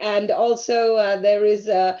you. And also there is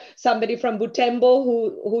somebody from Butembo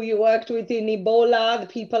who you worked with in Ebola. The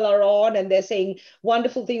people are on and they're saying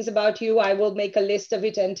wonderful things about you. I will make a list of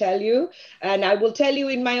it and tell you. And I will tell you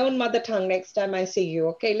in my own mother tongue next time I see you.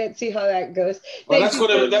 Okay, let's see how that goes. Well,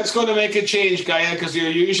 that's going to make a change, Gaia, because you're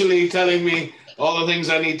usually telling me all the things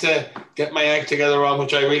I need to get my act together on,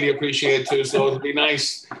 which I really appreciate too. So it'll be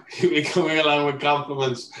nice to be coming along with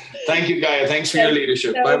compliments. Thank you, Gaia. Thanks for your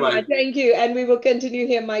leadership. So Bye-bye. Thank you. And we will continue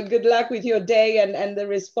here. Mike, good luck with your day and the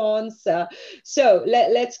response. So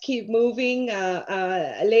let's keep moving.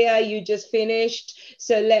 Leah, you just finished.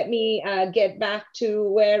 So let me get back to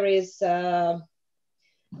where is Dr.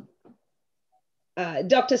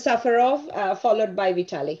 Safarov, followed by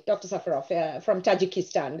Vitaly. Dr. Safarov from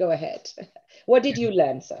Tajikistan, go ahead. What did you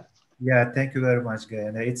learn, sir? Yeah, thank you very much,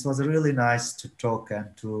 Gaia. It was really nice to talk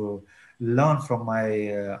and to learn from my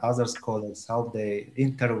other scholars how they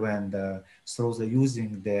intervened through the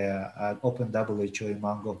using the open WHO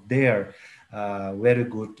among of their very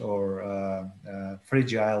good or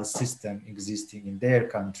fragile system existing in their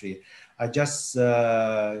country. I just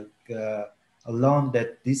learned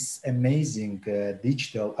that this amazing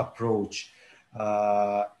digital approach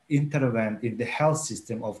intervened in the health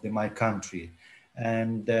system of my country.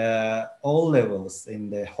 And all levels, in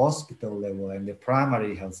the hospital level and the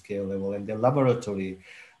primary healthcare level and the laboratory,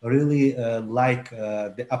 really like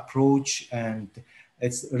the approach, and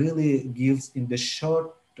it's really gives in the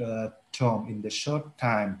short term, in the short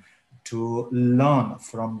time, to learn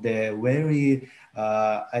from the very,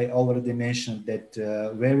 I already mentioned that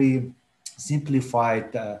very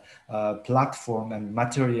simplified platform and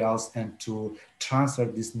materials, and to transfer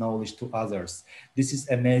this knowledge to others. This is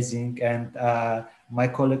amazing. And my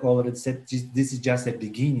colleague already said this is just a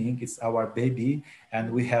beginning. It's our baby,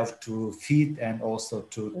 and we have to feed and also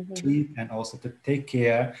to treat and also to take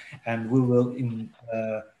care. And we will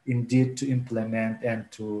indeed to implement and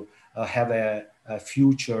to have a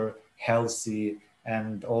future healthy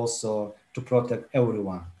and also to protect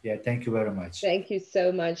everyone. Yeah, thank you very much. Thank you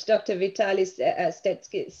so much. Dr. Vitaly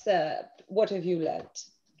Stetskis, what have you learned?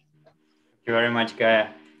 Thank you very much, Gaia.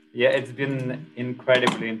 Yeah, it's been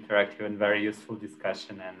incredibly interactive and very useful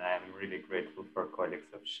discussion, and I'm really grateful for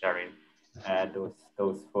colleagues of sharing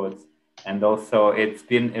those thoughts. And also, it's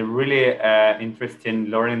been a really interesting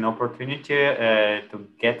learning opportunity to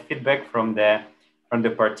get feedback from the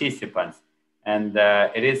participants. And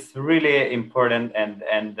it is really important,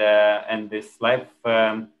 and this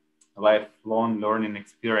lifelong learning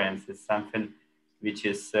experience is something which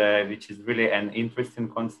is really an interesting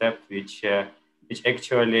concept, which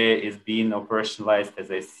actually is being operationalized,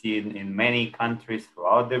 as I see in many countries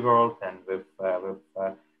throughout the world, and with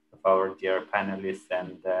our dear panelists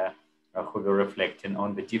and who were reflecting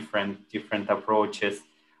on the different approaches.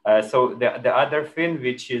 So the other thing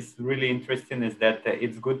which is really interesting is that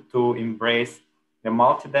it's good to embrace the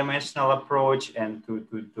multidimensional approach and to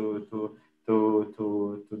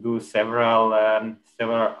do several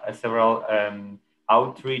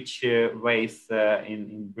outreach ways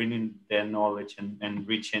in bringing the knowledge and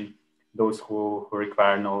reaching those who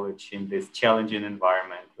require knowledge in this challenging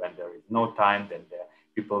environment. When there is no time, then the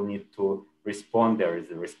people need to respond. There is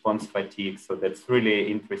a response fatigue. So that's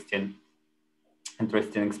really interesting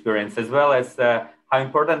experience, as well as how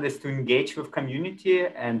important it is to engage with community,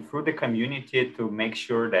 and through the community to make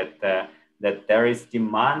sure that that there is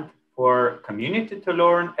demand for community to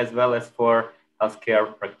learn, as well as for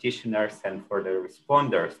healthcare practitioners and for the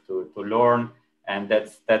responders to learn. And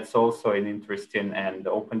that's also an interesting, and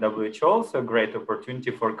open WHO also a great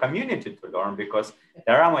opportunity for community to learn, because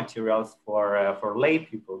there are materials for lay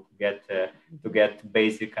people to get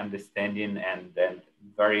basic understanding and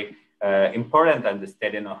very important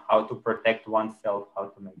understanding of how to protect oneself, how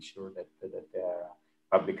to make sure that there are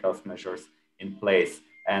public health measures in place.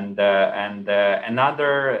 And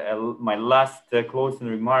another, my last closing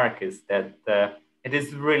remark is that it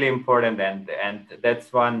is really important, and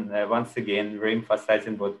that's once again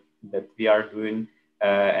re-emphasizing that we are doing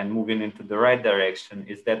and moving into the right direction,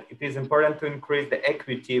 is that it is important to increase the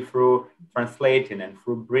equity through translating and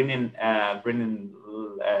through bringing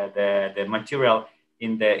the material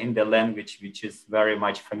in the language which is very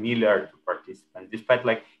much familiar to participants. Despite,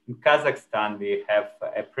 like in Kazakhstan, we have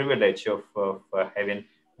a privilege of having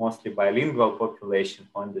mostly bilingual population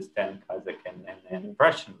who understand Kazakh and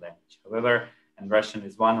Russian language. However, and Russian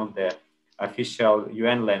is one of the official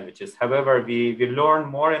UN languages. However, we learn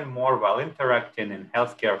more and more while interacting in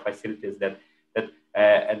healthcare facilities that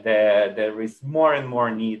there is more and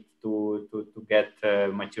more need to get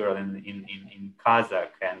material in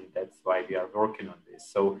Kazakh, and that's why we are working on this.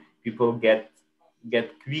 So people get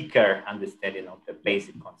quicker understanding of the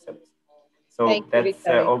basic concepts. So that's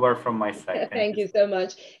over from my side. Thank you so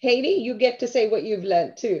much. Heidi, you get to say what you've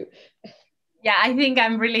learned too. Yeah, I think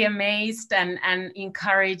I'm really amazed and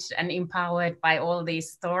encouraged and empowered by all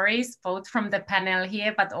these stories, both from the panel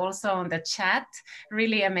here, but also on the chat.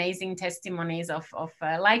 Really amazing testimonies of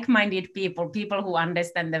like-minded people who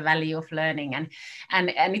understand the value of learning. And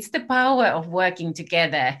it's the power of working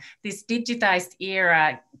together. This digitized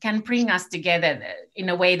era can bring us together in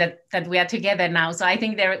a way that we are together now. So I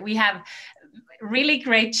think we have really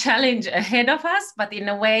great challenge ahead of us, but in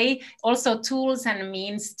a way also tools and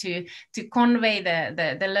means to convey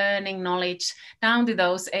the learning knowledge down to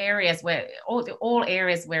those areas where all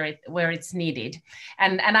areas where it's needed.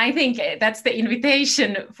 And I think that's the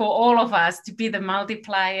invitation for all of us to be the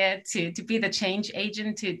multiplier, to be the change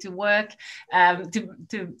agent, to work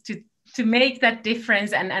to make that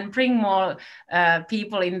difference and bring more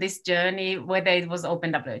people in this journey, whether it was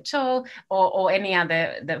Open WHO or any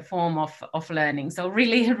other form of learning. So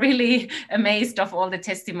really, really amazed of all the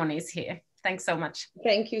testimonies here. Thanks so much.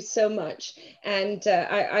 Thank you so much. And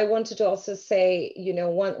I wanted to also say, you know,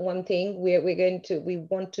 one thing, we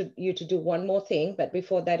want you to do one more thing, but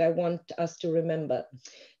before that, I want us to remember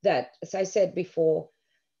that, as I said before,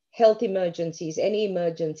 health emergencies, any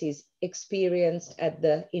emergencies experienced at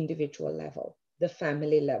the individual level, the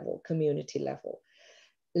family level, community level.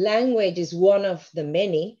 Language is one of the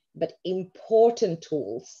many, but important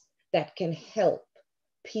tools that can help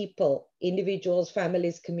people, individuals,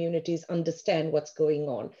 families, communities understand what's going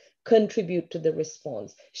on, contribute to the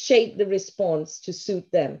response, shape the response to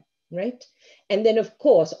suit them, right? And then, of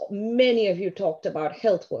course, many of you talked about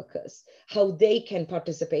health workers, how they can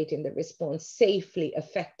participate in the response safely,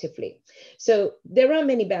 effectively. So there are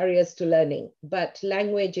many barriers to learning, but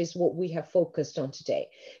language is what we have focused on today.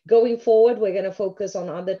 Going forward, we're going to focus on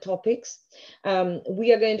other topics.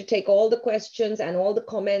 We are going to take all the questions and all the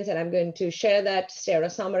comments, and I'm going to share a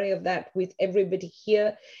summary of that with everybody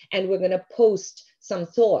here. And we're going to post some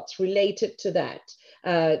thoughts related to that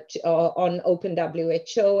on Open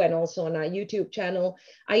WHO and also on our YouTube channel.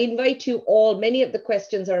 I invite you all, many of the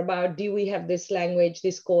questions are about, do we have this language,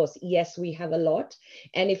 this course? Yes, we have a lot.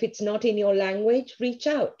 And if it's not in your language, reach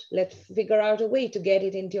out. Let's figure out a way to get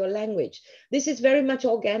it into your language. This is very much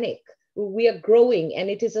organic. We are growing, and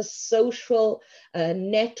it is a social,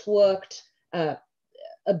 networked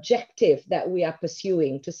objective that we are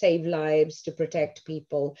pursuing to save lives, to protect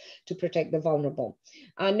people, to protect the vulnerable.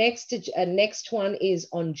 Our next one is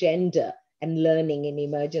on gender and learning in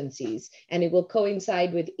emergencies, and it will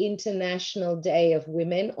coincide with International Day of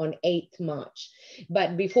Women on 8th March.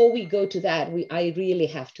 But before we go to that, I really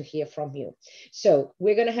have to hear from you. So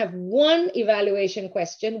we're going to have one evaluation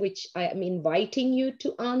question, which I am inviting you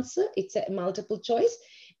to answer. It's a multiple choice.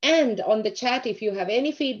 And on the chat, if you have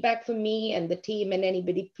any feedback for me and the team and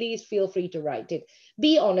anybody, please feel free to write it.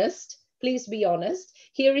 Be honest, please be honest.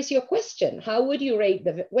 Here is your question. How would you rate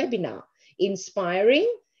the webinar?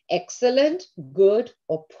 Inspiring, excellent, good,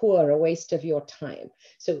 or poor, a waste of your time?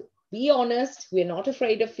 So be honest, we're not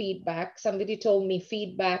afraid of feedback. Somebody told me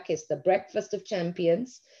feedback is the breakfast of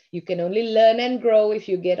champions. You can only learn and grow if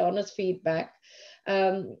you get honest feedback.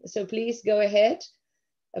 So please go ahead.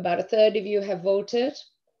 About a third of you have voted.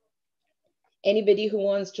 Anybody who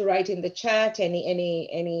wants to write in the chat,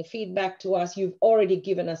 any feedback to us, you've already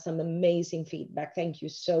given us some amazing feedback. Thank you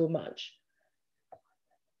so much.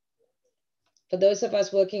 For those of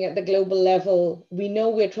us working at the global level, we know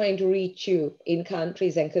we're trying to reach you in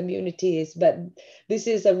countries and communities, but this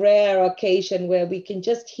is a rare occasion where we can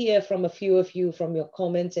just hear from a few of you, from your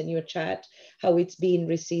comments and your chat, how it's being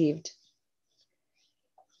received.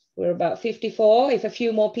 We're about 54. If a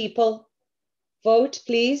few more people vote,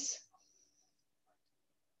 please.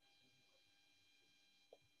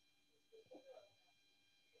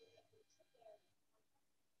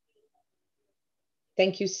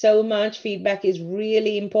 Thank you so much. Feedback is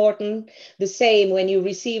really important. The same when you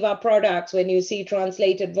receive our products, when you see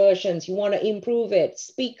translated versions, you want to improve it,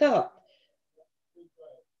 speak up.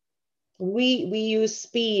 We use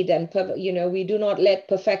speed and, you know, we do not let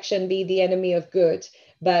perfection be the enemy of good,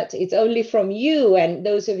 but it's only from you and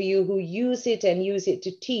those of you who use it and use it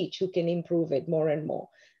to teach who can improve it more and more.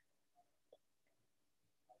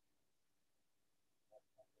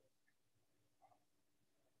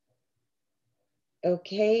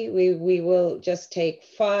 Okay, we will just take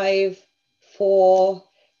 5, 4,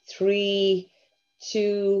 3,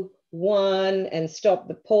 2, 1 and stop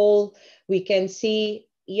the poll. We can see,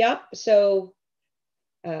 yep, so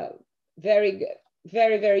Very good,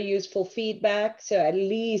 very useful feedback. So at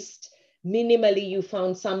least minimally you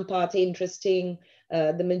found some part interesting.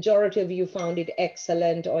 The majority of you found it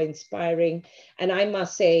excellent or inspiring. And I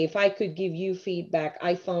must say, if I could give you feedback,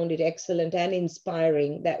 I found it excellent and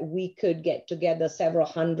inspiring that we could get together, several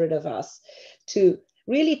hundred of us, to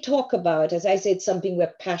really talk about, as I said, something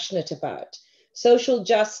we're passionate about. Social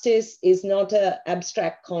justice is not an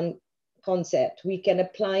abstract concept. We can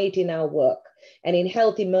apply it in our work. And in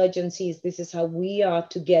health emergencies, this is how we are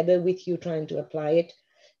together with you trying to apply it.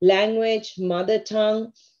 Language, mother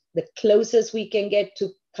tongue, the closest we can get to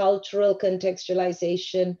cultural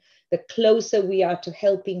contextualization, the closer we are to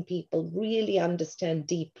helping people really understand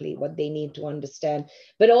deeply what they need to understand,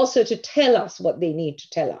 but also to tell us what they need to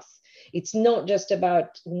tell us. It's not just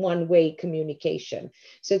about one-way communication.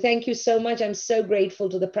 So thank you so much. I'm so grateful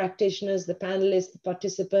to the practitioners, the panelists, the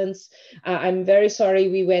participants. I'm very sorry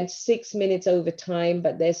we went 6 minutes over time,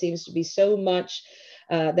 but there seems to be so much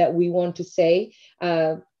that we want to say.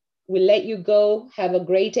 We'll let you go. Have a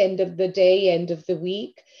great end of the day, end of the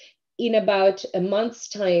week. In about a month's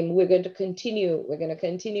time, we're going to continue. We're going to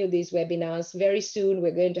continue these webinars. Very soon,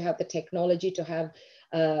 we're going to have the technology to have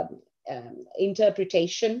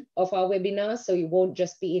interpretation of our webinars, so it won't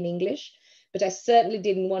just be in English. But I certainly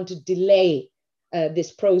didn't want to delay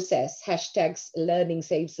this process, hashtags learning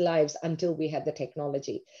saves lives, until we had the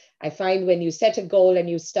technology. I find when you set a goal and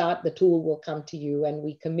you start, the tool will come to you, and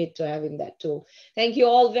we commit to having that tool. Thank you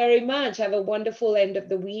all very much. Have a wonderful end of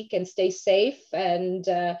the week and stay safe and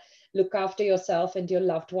look after yourself and your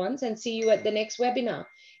loved ones, and see you at the next webinar.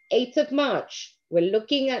 8th of March, we're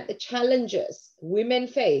looking at the challenges women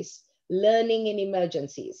face learning in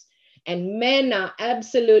emergencies. And men are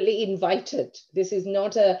absolutely invited. This is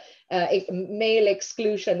not a male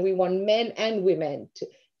exclusion. We want men and women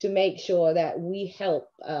to make sure that we help.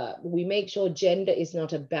 We make sure gender is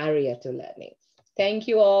not a barrier to learning. Thank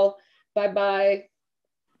you all. Bye-bye.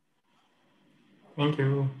 Thank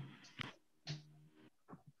you.